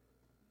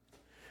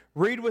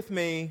 Read with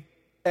me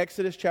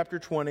Exodus chapter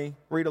 20.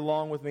 Read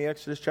along with me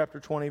Exodus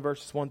chapter 20,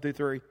 verses 1 through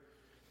 3.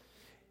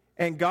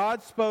 And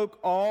God spoke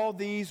all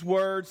these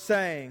words,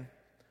 saying,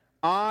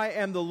 I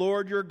am the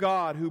Lord your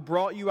God, who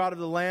brought you out of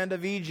the land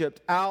of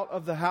Egypt, out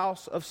of the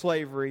house of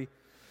slavery.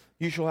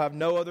 You shall have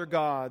no other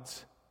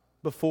gods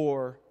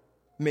before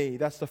me.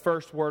 That's the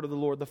first word of the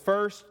Lord. The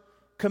first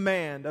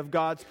command of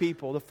God's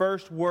people. The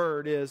first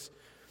word is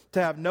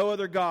to have no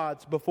other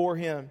gods before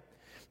Him.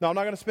 Now, I'm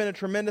not going to spend a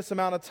tremendous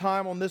amount of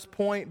time on this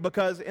point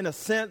because, in a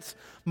sense,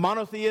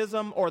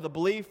 monotheism, or the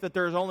belief that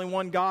there is only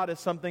one God, is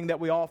something that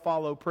we all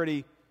follow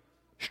pretty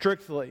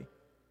strictly.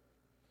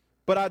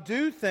 But I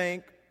do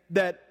think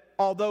that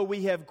although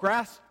we have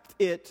grasped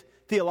it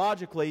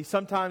theologically,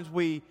 sometimes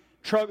we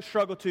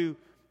struggle to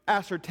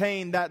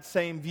ascertain that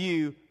same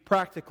view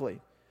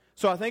practically.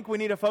 So I think we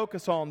need to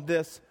focus on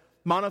this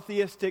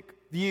monotheistic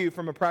view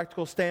from a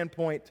practical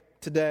standpoint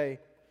today.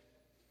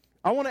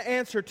 I want to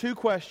answer two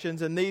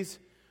questions, and these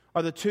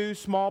are the two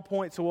small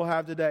points that we'll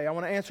have today. I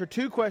want to answer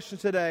two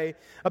questions today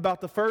about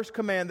the first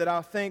command that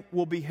I think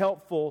will be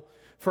helpful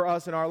for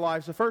us in our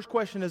lives. The first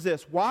question is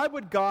this: why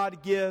would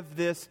God give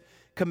this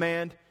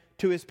command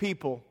to His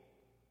people?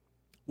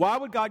 Why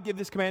would God give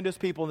this command to His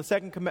people? And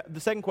the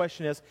second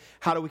question is,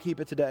 how do we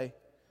keep it today?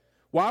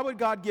 Why would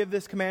God give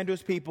this command to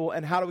His people,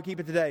 and how do we keep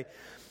it today?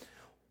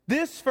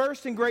 This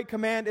first and great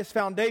command is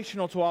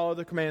foundational to all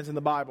other commands in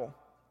the Bible.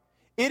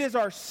 It is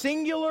our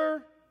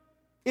singular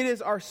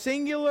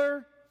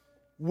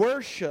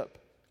worship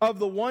of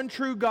the one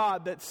true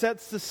God that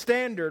sets the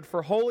standard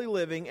for holy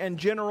living and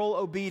general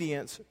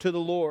obedience to the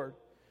Lord.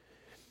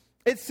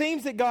 It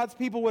seems that God's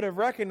people would have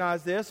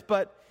recognized this,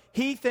 but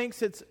He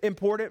thinks it's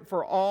important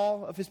for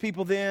all of His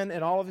people then,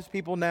 and all of His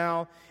people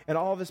now, and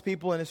all of His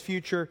people in His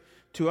future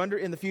to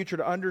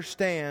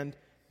understand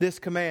this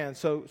command.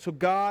 So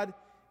God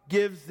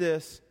gives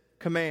this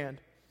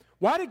command.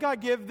 Why did God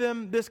give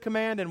them this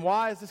command, and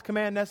why is this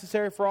command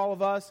necessary for all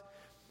of us?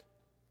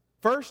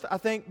 First, I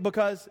think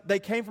because they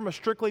came from a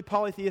strictly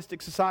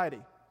polytheistic society.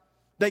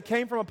 They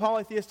came from a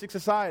polytheistic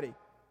society.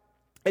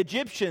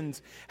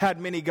 Egyptians had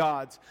many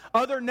gods.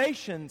 Other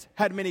nations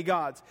had many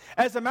gods.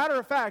 As a matter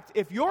of fact,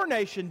 if your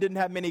nation didn't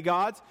have many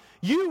gods,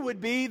 you would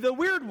be the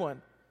weird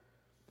one.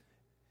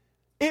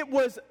 It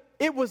was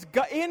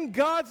in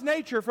God's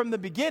nature from the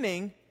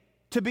beginning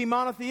to be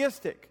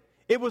monotheistic.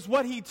 It was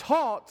what He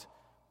taught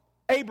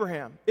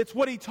Abraham. It's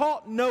what He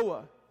taught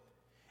Noah.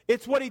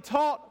 It's what He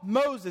taught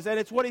Moses, and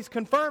it's what He's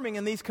confirming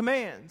in these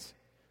commands.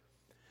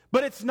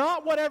 But it's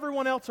not what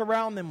everyone else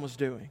around them was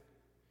doing.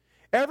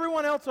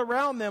 Everyone else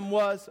around them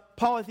was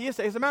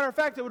polytheistic. As a matter of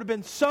fact, it would have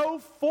been so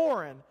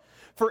foreign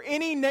for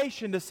any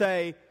nation to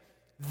say,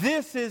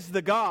 this is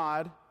the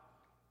God,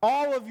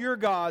 all of your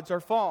gods are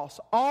false,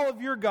 all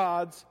of your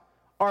gods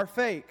are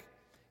fake.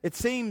 It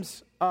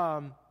seems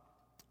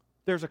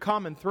there's a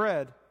common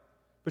thread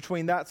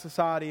between that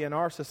society and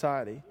our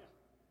society.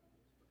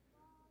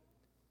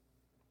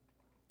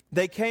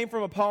 They came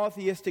from a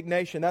polytheistic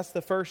nation. That's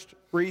the first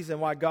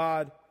reason why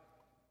God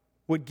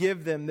would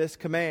give them this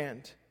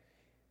command.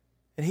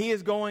 And He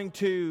is going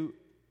to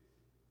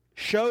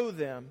show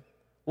them,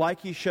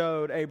 like He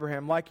showed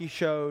Abraham, like He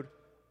showed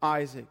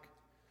Isaac,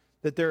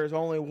 that there is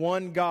only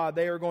one God.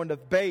 They are going to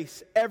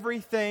base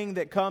everything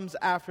that comes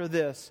after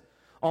this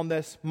on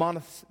this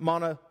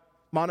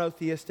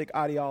monotheistic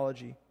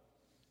ideology.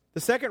 The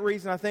second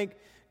reason I think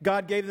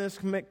God gave them this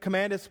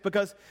command is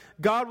because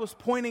God was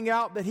pointing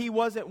out that He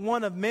wasn't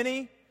one of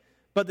many,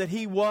 but that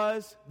He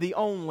was the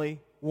only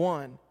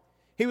one.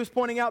 He was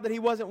pointing out that He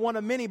wasn't one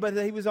of many, but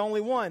that He was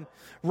only one.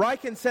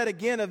 Ryken said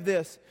again of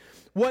this,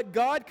 what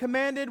God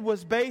commanded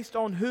was based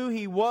on who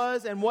He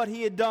was and what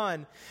He had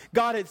done.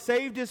 God had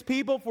saved His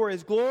people for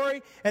His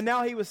glory, and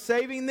now He was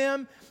saving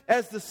them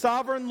as the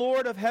sovereign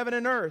Lord of heaven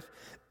and earth.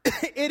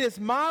 It is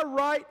my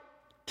right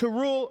to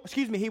rule,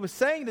 he was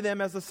saying to them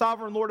as the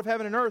sovereign Lord of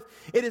heaven and earth,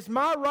 it is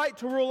my right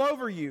to rule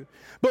over you.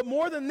 But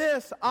more than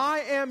this,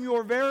 I am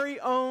your very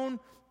own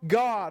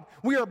God.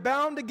 We are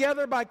bound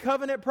together by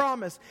covenant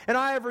promise, and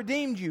I have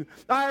redeemed you.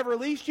 I have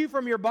released you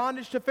from your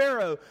bondage to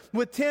Pharaoh.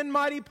 With 10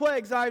 mighty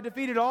plagues, I have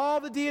defeated all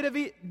the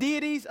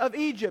deities of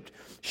Egypt,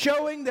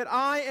 showing that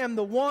I am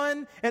the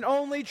one and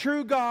only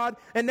true God,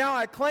 and now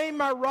I claim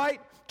my right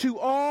to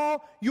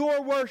all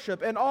your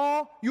worship and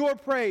all your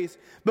praise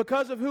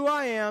because of who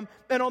I am,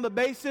 and on the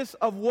basis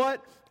of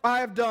what I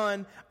have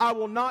done, I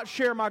will not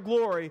share my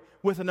glory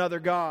with another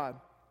god.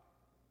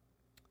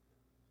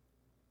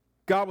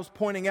 God was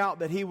pointing out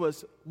that He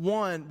was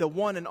the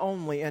one and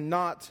only, and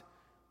not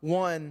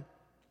one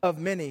of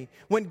many.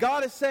 When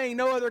God is saying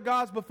no other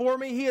gods before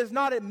me, He is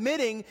not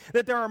admitting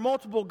that there are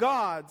multiple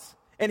gods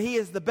and He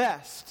is the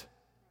best.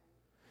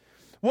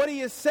 What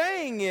He is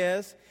saying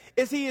is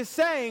He is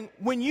saying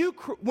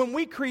when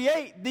we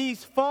create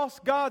these false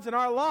gods in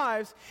our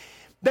lives,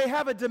 they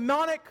have a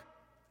demonic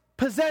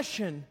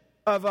possession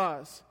of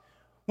us.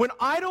 When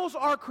idols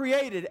are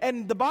created,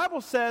 and the Bible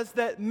says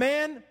that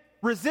man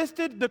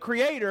resisted the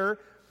Creator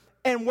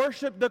and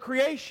worshiped the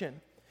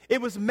creation.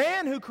 It was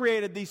man who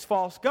created these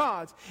false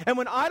gods. And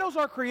when idols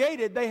are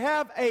created, they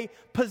have a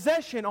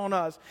possession on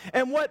us.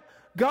 And what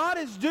God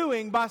is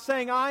doing by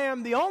saying, I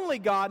am the only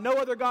God, no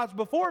other gods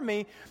before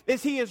me,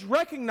 is He is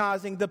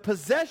recognizing the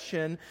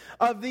possession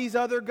of these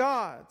other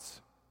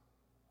gods.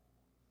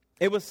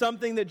 It was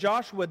something that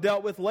Joshua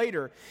dealt with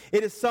later.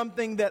 It is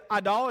something that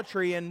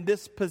idolatry and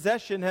this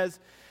possession has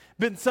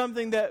been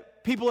something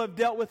that people have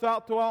dealt with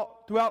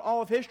throughout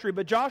all of history.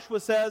 But Joshua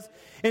says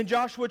in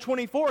Joshua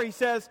 24, he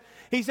says,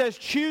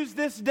 choose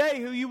this day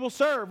who you will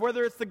serve,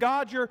 whether it's the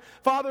God your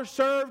father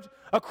served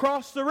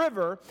across the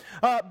river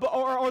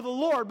or the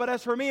Lord. But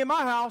as for me and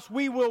my house,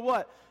 we will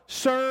what?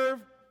 Serve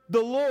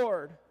the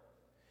Lord.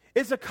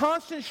 It's a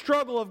constant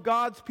struggle of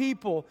God's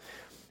people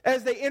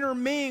as they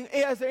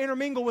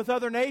intermingle with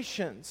other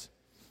nations,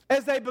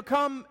 as they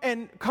become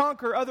and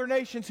conquer other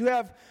nations who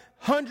have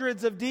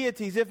hundreds of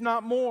deities, if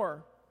not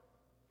more.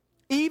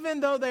 Even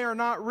though they are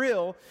not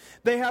real,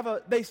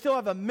 they still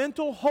have a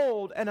mental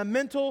hold and a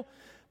mental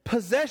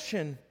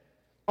possession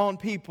on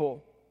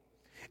people.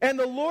 And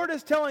the Lord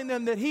is telling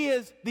them that He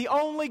is the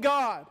only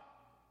God,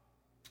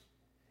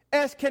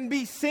 as can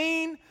be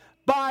seen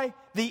by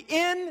the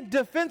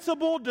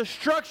indefensible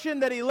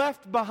destruction that He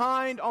left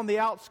behind on the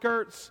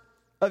outskirts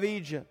of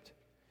Egypt.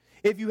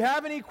 If you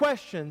have any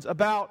questions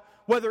about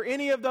whether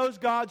any of those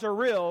gods are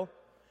real,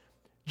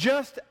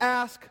 just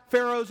ask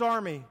Pharaoh's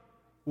army.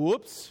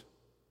 Whoops.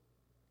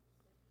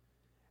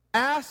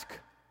 Ask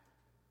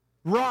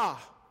Ra.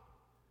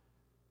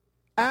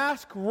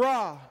 Ask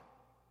Ra.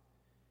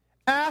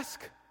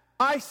 Ask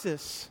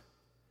Isis.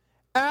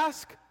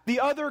 Ask the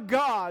other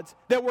gods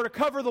that were to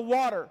cover the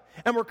water,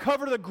 and were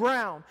cover the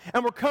ground,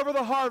 and were cover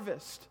the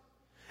harvest,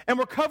 and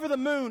were cover the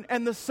moon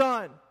and the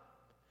sun.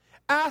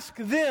 Ask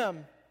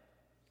them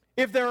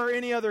if there are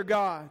any other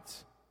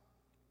gods.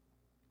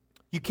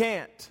 You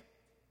can't.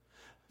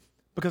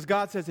 Because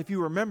God says, if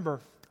you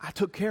remember, I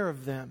took care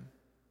of them.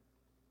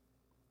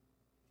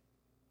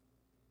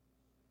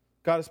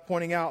 God is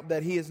pointing out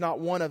that He is not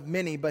one of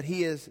many, but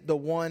He is the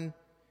one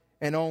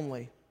and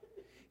only.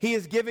 He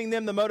is giving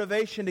them the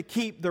motivation to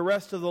keep the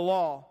rest of the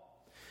law.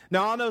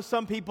 Now, I know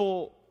some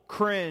people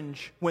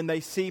cringe when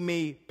they see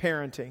me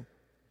parenting.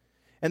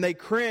 And they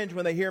cringe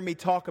when they hear me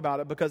talk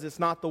about it because it's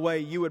not the way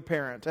you would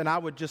parent. And I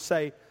would just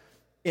say,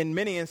 in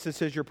many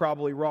instances, you're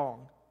probably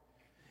wrong.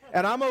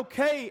 And I'm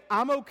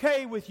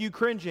okay with you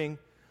cringing.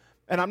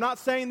 And I'm not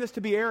saying this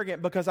to be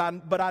arrogant,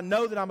 but I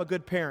know that I'm a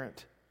good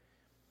parent.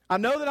 I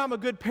know that I'm a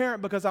good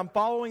parent because I'm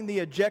following the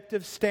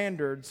objective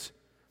standards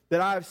that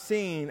I've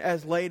seen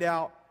as laid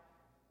out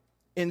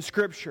in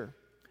Scripture.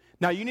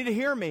 Now, you need to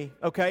hear me,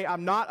 okay?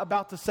 I'm not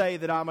about to say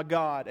that I'm a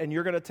God, and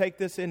you're going to take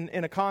this in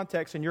a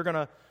context, and you're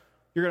going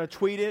to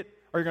tweet it,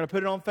 or you're going to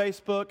put it on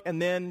Facebook, and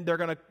then they're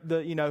going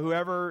to,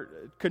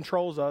 whoever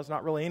controls us,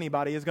 not really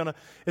anybody, is going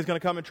to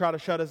come and try to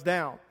shut us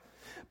down.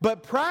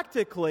 But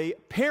practically,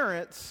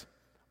 parents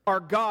are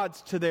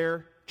gods to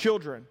their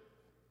children.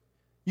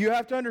 You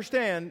have to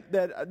understand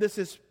that this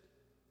is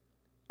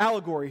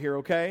allegory here,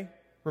 okay?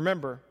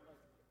 Remember,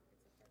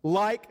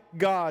 like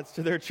gods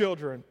to their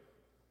children.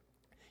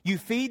 You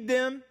feed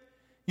them,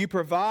 you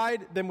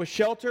provide them with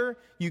shelter,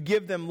 you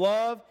give them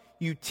love,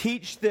 you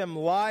teach them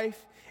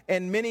life,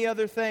 and many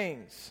other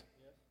things.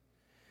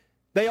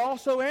 They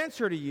also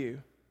answer to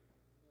you.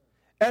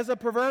 As a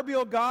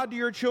proverbial God to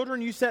your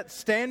children, you set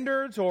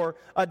standards or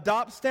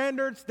adopt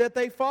standards that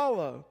they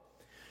follow.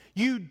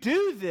 You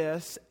do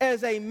this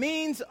as a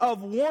means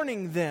of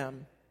warning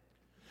them.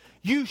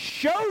 You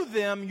show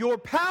them your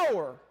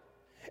power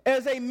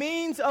as a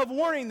means of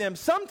warning them.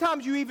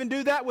 Sometimes you even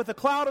do that with a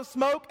cloud of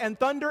smoke and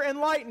thunder and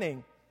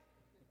lightning.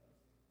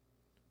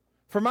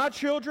 For my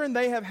children,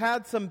 they have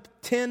had some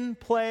 10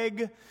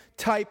 plague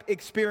type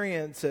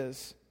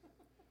experiences.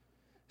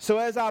 So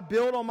as I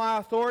build on my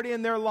authority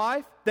in their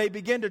life, they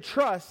begin to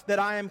trust that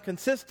I am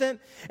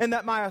consistent and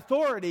that my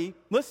authority,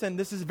 listen,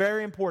 this is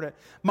very important,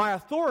 my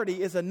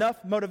authority is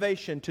enough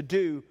motivation to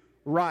do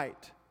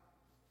right.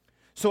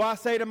 So I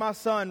say to my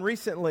son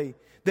recently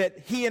that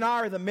he and I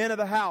are the men of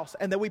the house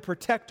and that we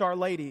protect our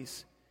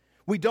ladies.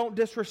 We don't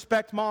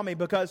disrespect mommy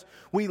because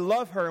we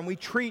love her and we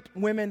treat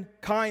women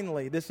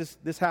kindly.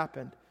 This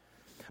happened.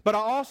 But I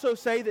also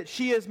say that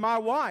she is my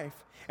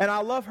wife and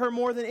I love her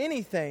more than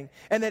anything,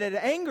 and that it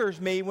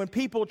angers me when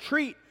people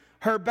treat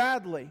her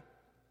badly.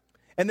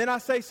 And then I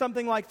say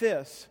something like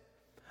this: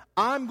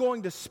 I'm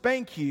going to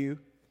spank you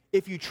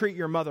if you treat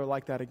your mother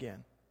like that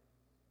again.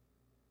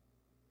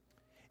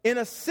 In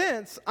a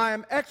sense, I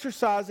am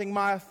exercising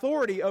my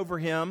authority over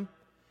him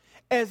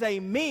as a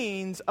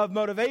means of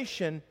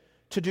motivation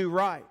to do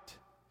right.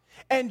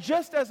 And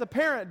just as a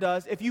parent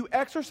does, if you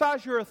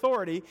exercise your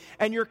authority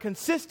and you're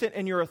consistent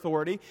in your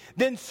authority,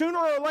 then sooner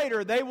or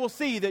later they will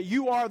see that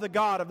you are the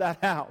God of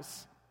that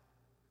house.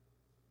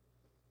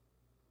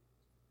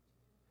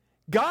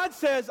 God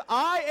says,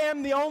 I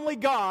am the only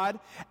God,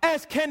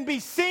 as can be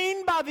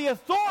seen by the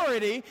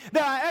authority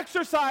that I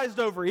exercised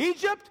over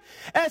Egypt,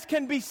 as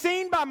can be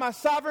seen by my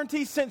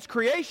sovereignty since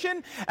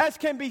creation, as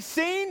can be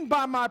seen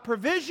by my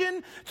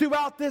provision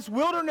throughout this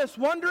wilderness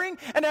wandering,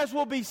 and as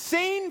will be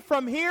seen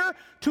from here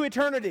to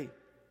eternity.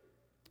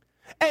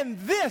 And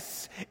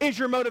this is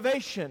your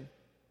motivation,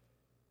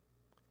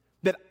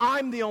 that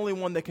I'm the only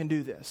one that can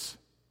do this.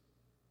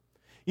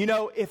 You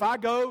know, if I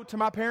go to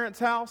my parents'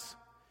 house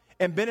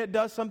and Bennett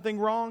does something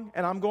wrong,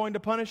 and I'm going to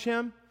punish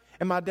him,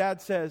 and my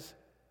dad says,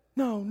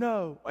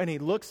 no. And he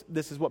looks,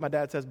 this is what my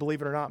dad says,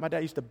 believe it or not. My dad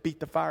used to beat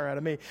the fire out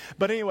of me.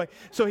 But anyway,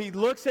 so he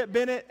looks at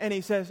Bennett, and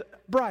he says,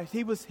 Brice,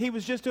 he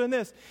was just doing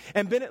this.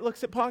 And Bennett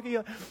looks at Pocky,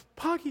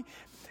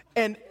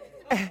 and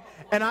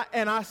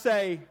I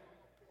say,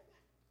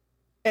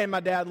 and my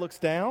dad looks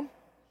down,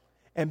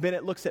 and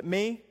Bennett looks at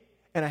me,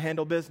 and I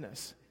handle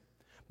business.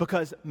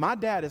 Because my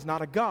dad is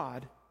not a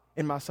God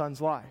in my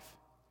son's life.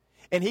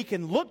 And he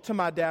can look to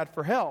my dad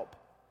for help,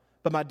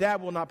 but my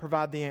dad will not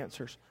provide the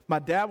answers. My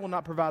dad will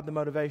not provide the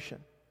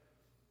motivation.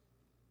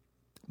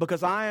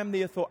 Because I am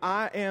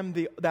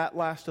that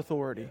last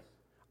authority.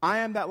 I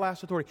am that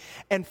last authority.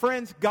 And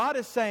friends, God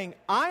is saying,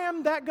 I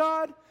am that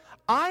God.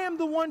 I am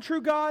the one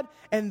true God.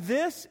 And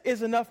this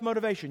is enough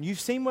motivation. You've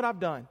seen what I've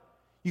done.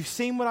 You've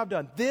seen what I've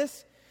done.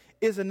 This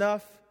is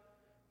enough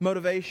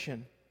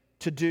motivation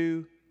to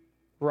do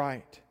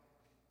right.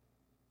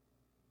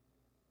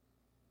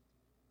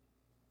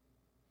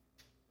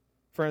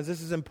 Friends,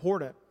 this is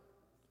important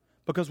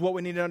because what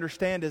we need to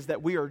understand is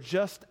that we are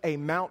just a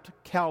Mount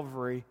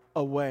Calvary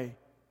away.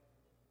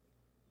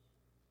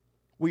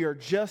 We are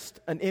just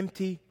an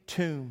empty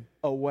tomb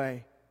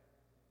away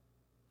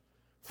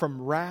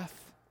from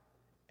wrath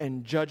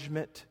and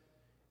judgment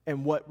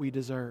and what we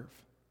deserve.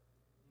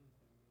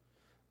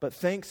 But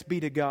thanks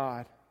be to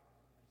God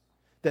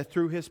that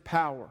through His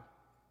power,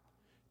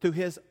 through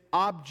His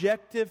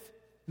objective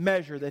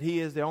measure that He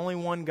is the only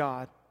one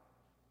God,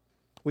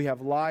 we have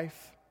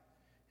life,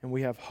 and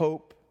we have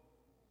hope.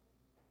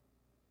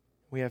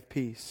 We have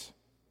peace.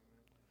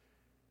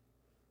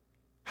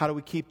 How do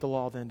we keep the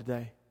law then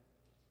today?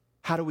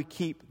 How do we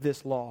keep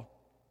this law?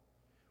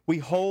 We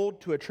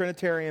hold to a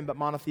Trinitarian but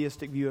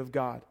monotheistic view of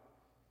God.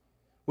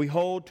 We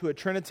hold to a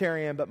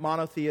Trinitarian but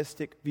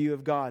monotheistic view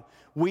of God.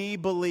 We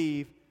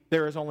believe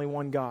there is only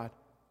one God.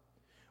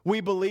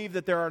 We believe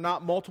that there are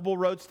not multiple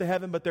roads to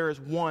heaven, but there is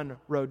one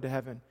road to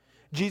heaven.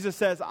 Jesus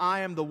says, I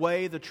am the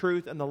way, the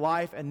truth, and the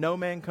life, and no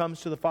man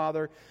comes to the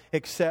Father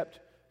except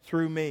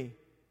through me.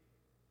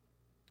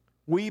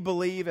 We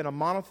believe in a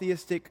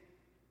monotheistic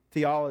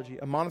theology,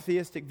 a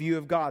monotheistic view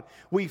of God.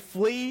 We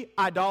flee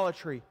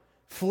idolatry.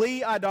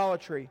 Flee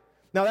idolatry.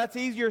 Now that's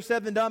easier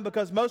said than done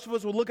because most of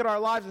us will look at our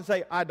lives and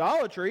say,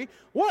 idolatry?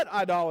 What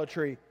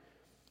idolatry?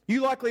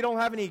 You likely don't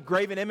have any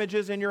graven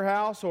images in your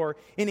house or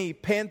any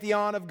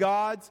pantheon of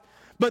gods,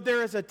 but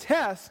there is a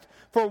test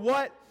for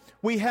what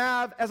we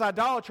have as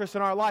idolatrous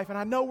in our life. And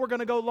I know we're going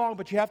to go long,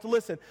 but you have to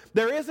listen.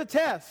 There is a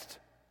test.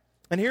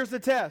 And here's the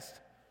test.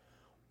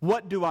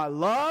 What do I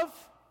love?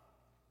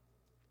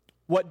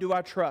 What do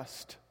I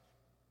trust?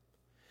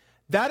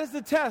 That is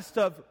the test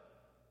of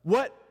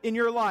what in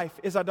your life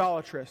is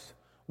idolatrous.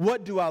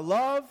 What do I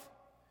love?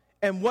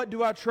 And what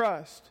do I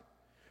trust?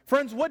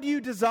 Friends, what do you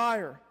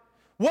desire?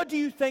 What do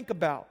you think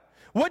about?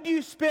 What do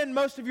you spend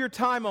most of your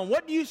time on?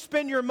 What do you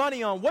spend your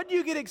money on? What do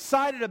you get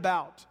excited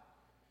about?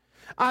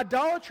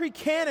 Idolatry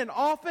can and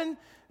often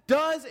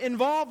does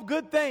involve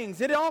good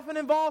things. It often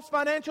involves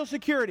financial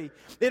security.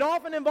 It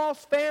often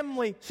involves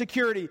family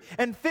security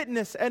and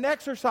fitness and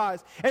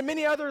exercise and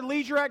many other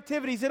leisure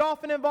activities. It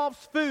often involves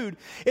food.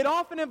 It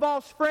often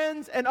involves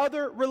friends and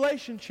other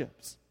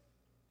relationships.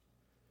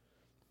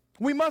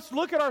 We must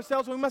look at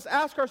ourselves, we must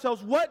ask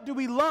ourselves, what do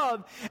we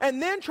love?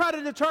 And then try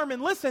to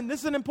determine, listen,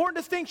 this is an important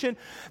distinction,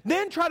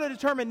 then try to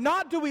determine,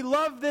 not do we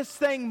love this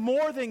thing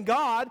more than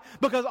God,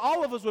 because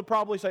all of us would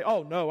probably say,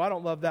 oh no, I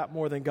don't love that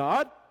more than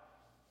God.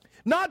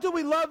 Not do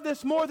we love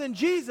this more than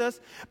Jesus,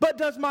 but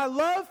does my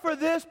love for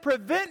this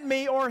prevent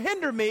me or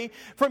hinder me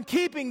from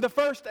keeping the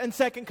first and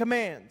second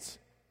commands?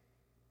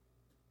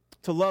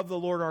 To love the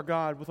Lord our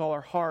God with all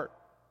our heart,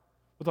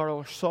 with all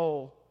our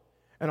soul,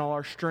 and all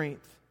our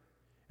strength.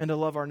 And to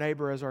love our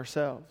neighbor as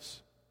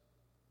ourselves.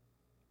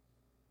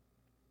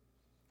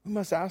 We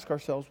must ask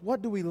ourselves,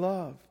 what do we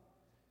love?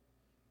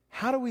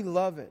 How do we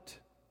love it?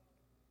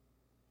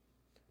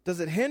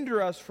 Does it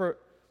hinder us from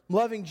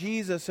loving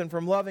Jesus and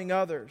from loving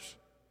others?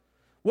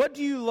 What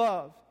do you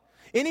love?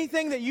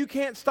 Anything that you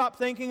can't stop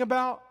thinking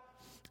about?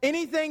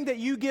 anything that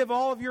you give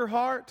all of your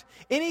heart,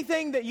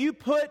 anything that you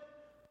put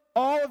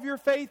all of your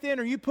faith in,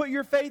 or you put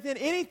your faith in,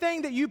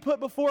 anything that you put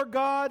before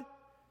God,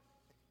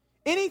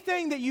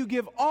 anything that you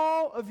give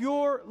all of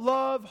your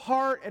love,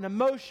 heart, and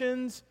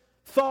emotions,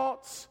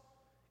 thoughts,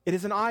 it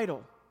is an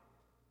idol.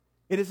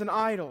 It is an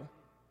idol.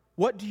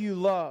 What do you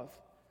love?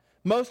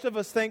 Most of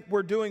us think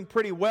we're doing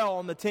pretty well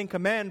on the Ten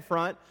Command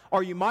front,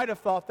 or you might have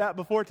thought that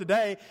before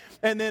today,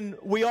 and then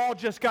we all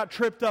just got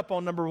tripped up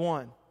on number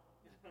 1.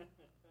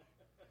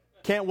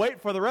 Can't wait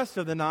for the rest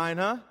of the 9,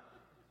 huh?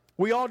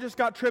 We all just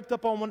got tripped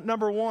up on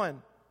number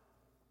 1.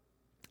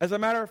 As a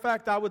matter of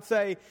fact, I would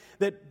say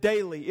that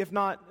daily, if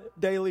not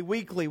daily,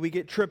 weekly, we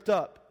get tripped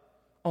up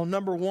on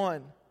number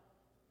 1.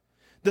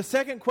 The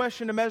second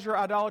question to measure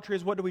idolatry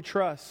is, what do we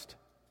trust?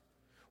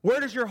 Where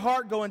does your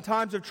heart go in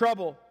times of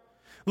trouble?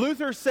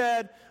 Luther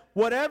said,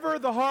 whatever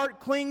the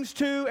heart clings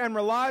to and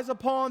relies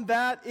upon,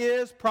 that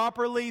is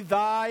properly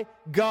thy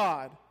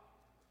God.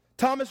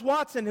 Thomas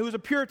Watson, who was a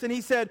Puritan,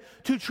 he said,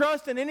 to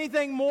trust in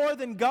anything more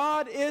than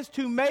God is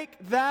to make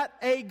that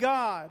a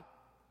God.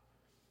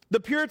 The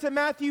Puritan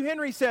Matthew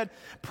Henry said,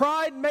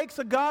 pride makes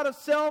a god of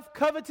self,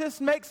 covetous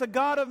makes a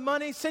god of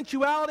money,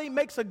 sensuality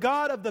makes a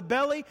god of the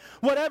belly.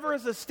 Whatever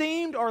is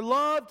esteemed or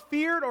loved,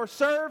 feared or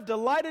served,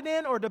 delighted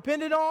in or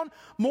depended on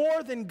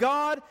more than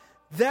God,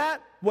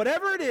 that,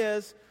 whatever it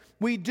is,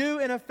 we do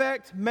in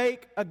effect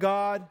make a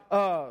god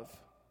of.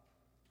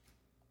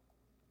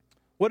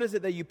 What is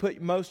it that you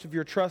put most of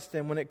your trust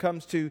in when it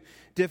comes to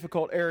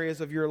difficult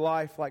areas of your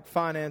life, like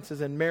finances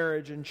and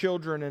marriage and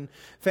children and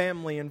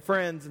family and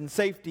friends and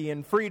safety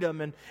and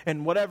freedom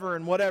and whatever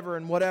and whatever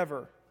and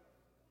whatever?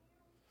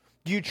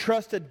 Do you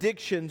trust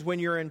addictions when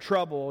you're in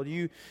trouble? Do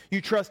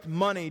you trust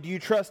money? Do you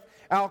trust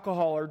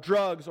alcohol or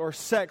drugs or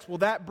sex? Will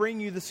that bring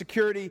you the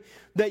security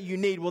that you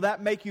need? Will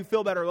that make you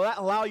feel better? Will that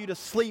allow you to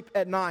sleep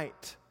at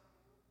night?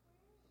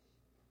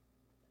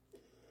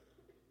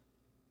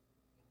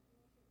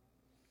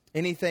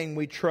 Anything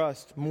we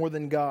trust more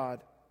than God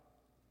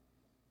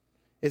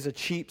is a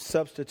cheap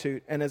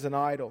substitute and is an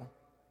idol.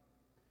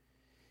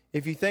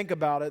 If you think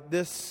about it,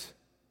 this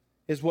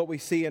is what we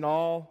see in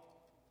all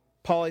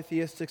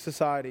polytheistic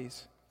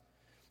societies.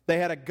 They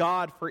had a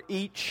god for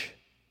each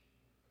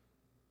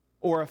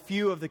or a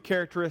few of the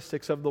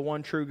characteristics of the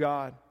one true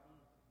God.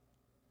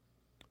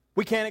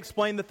 We can't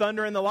explain the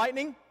thunder and the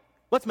lightning.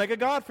 Let's make a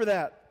god for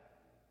that.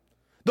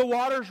 The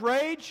waters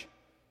rage.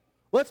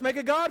 Let's make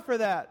a god for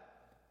that.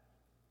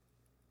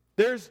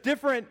 There's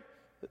different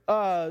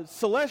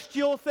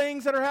celestial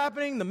things that are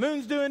happening. The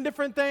moon's doing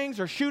different things.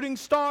 There's shooting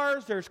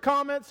stars. There's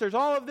comets. There's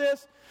all of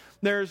this.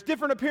 There's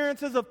different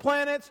appearances of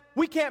planets.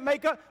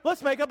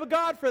 Let's make up a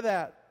god for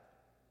that.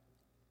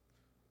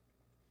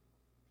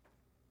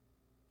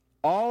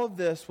 All of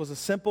this was a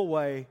simple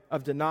way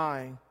of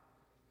denying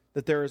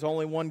that there is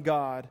only one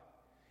God,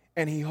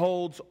 and He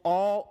holds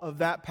all of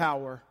that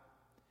power.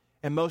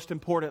 And most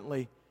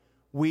importantly,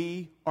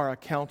 we are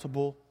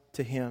accountable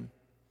to Him.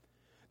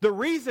 The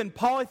reason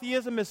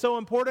polytheism is so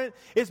important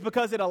is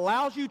because it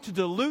allows you to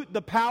dilute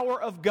the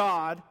power of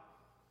God,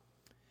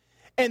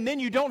 and then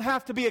you don't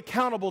have to be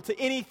accountable to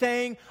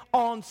anything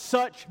on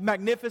such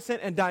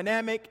magnificent and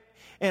dynamic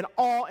and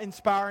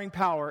awe-inspiring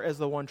power as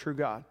the one true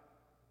God.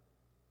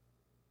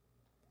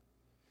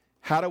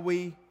 How do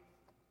we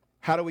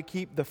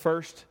keep the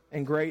first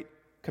and great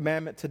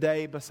commandment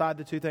today beside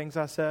the two things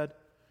I said?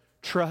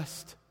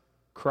 Trust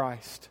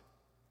Christ.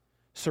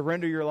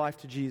 Surrender your life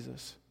to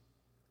Jesus.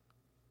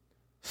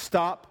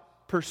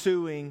 Stop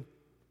pursuing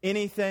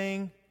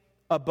anything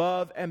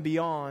above and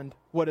beyond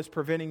what is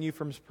preventing you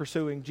from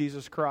pursuing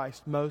Jesus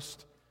Christ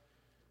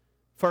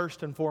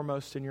first and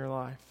foremost in your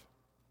life.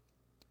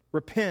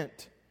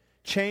 Repent.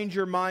 Change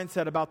your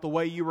mindset about the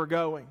way you were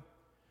going.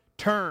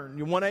 Turn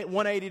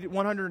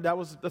 100, that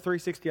was the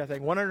 360, I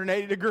think.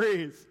 180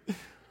 degrees.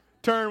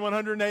 Turn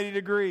 180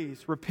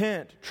 degrees.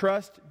 Repent.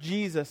 Trust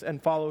Jesus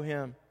and follow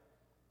Him.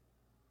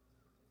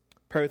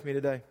 Pray with me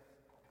today.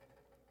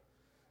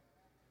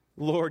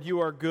 Lord, you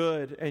are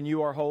good and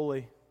you are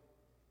holy.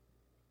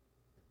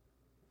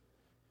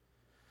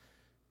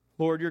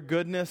 Lord, your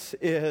goodness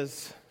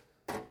is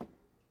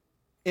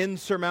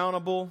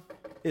insurmountable.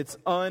 It's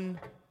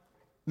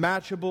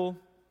unmatchable.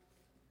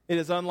 It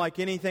is unlike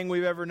anything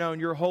we've ever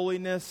known. Your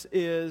holiness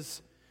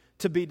is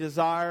to be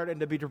desired and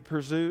to be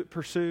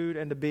pursued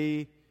and to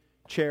be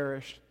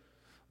cherished.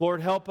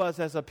 Lord, help us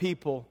as a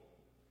people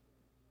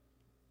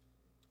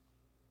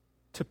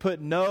to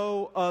put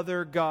no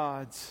other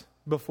gods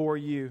before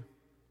you.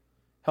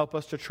 Help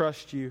us to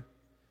trust you.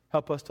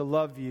 Help us to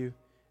love you.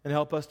 And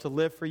help us to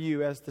live for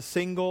you as the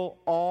single,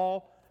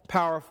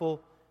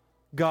 all-powerful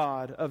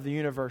God of the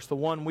universe, the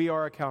one we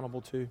are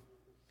accountable to.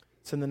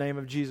 It's in the name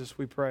of Jesus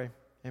we pray.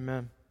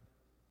 Amen.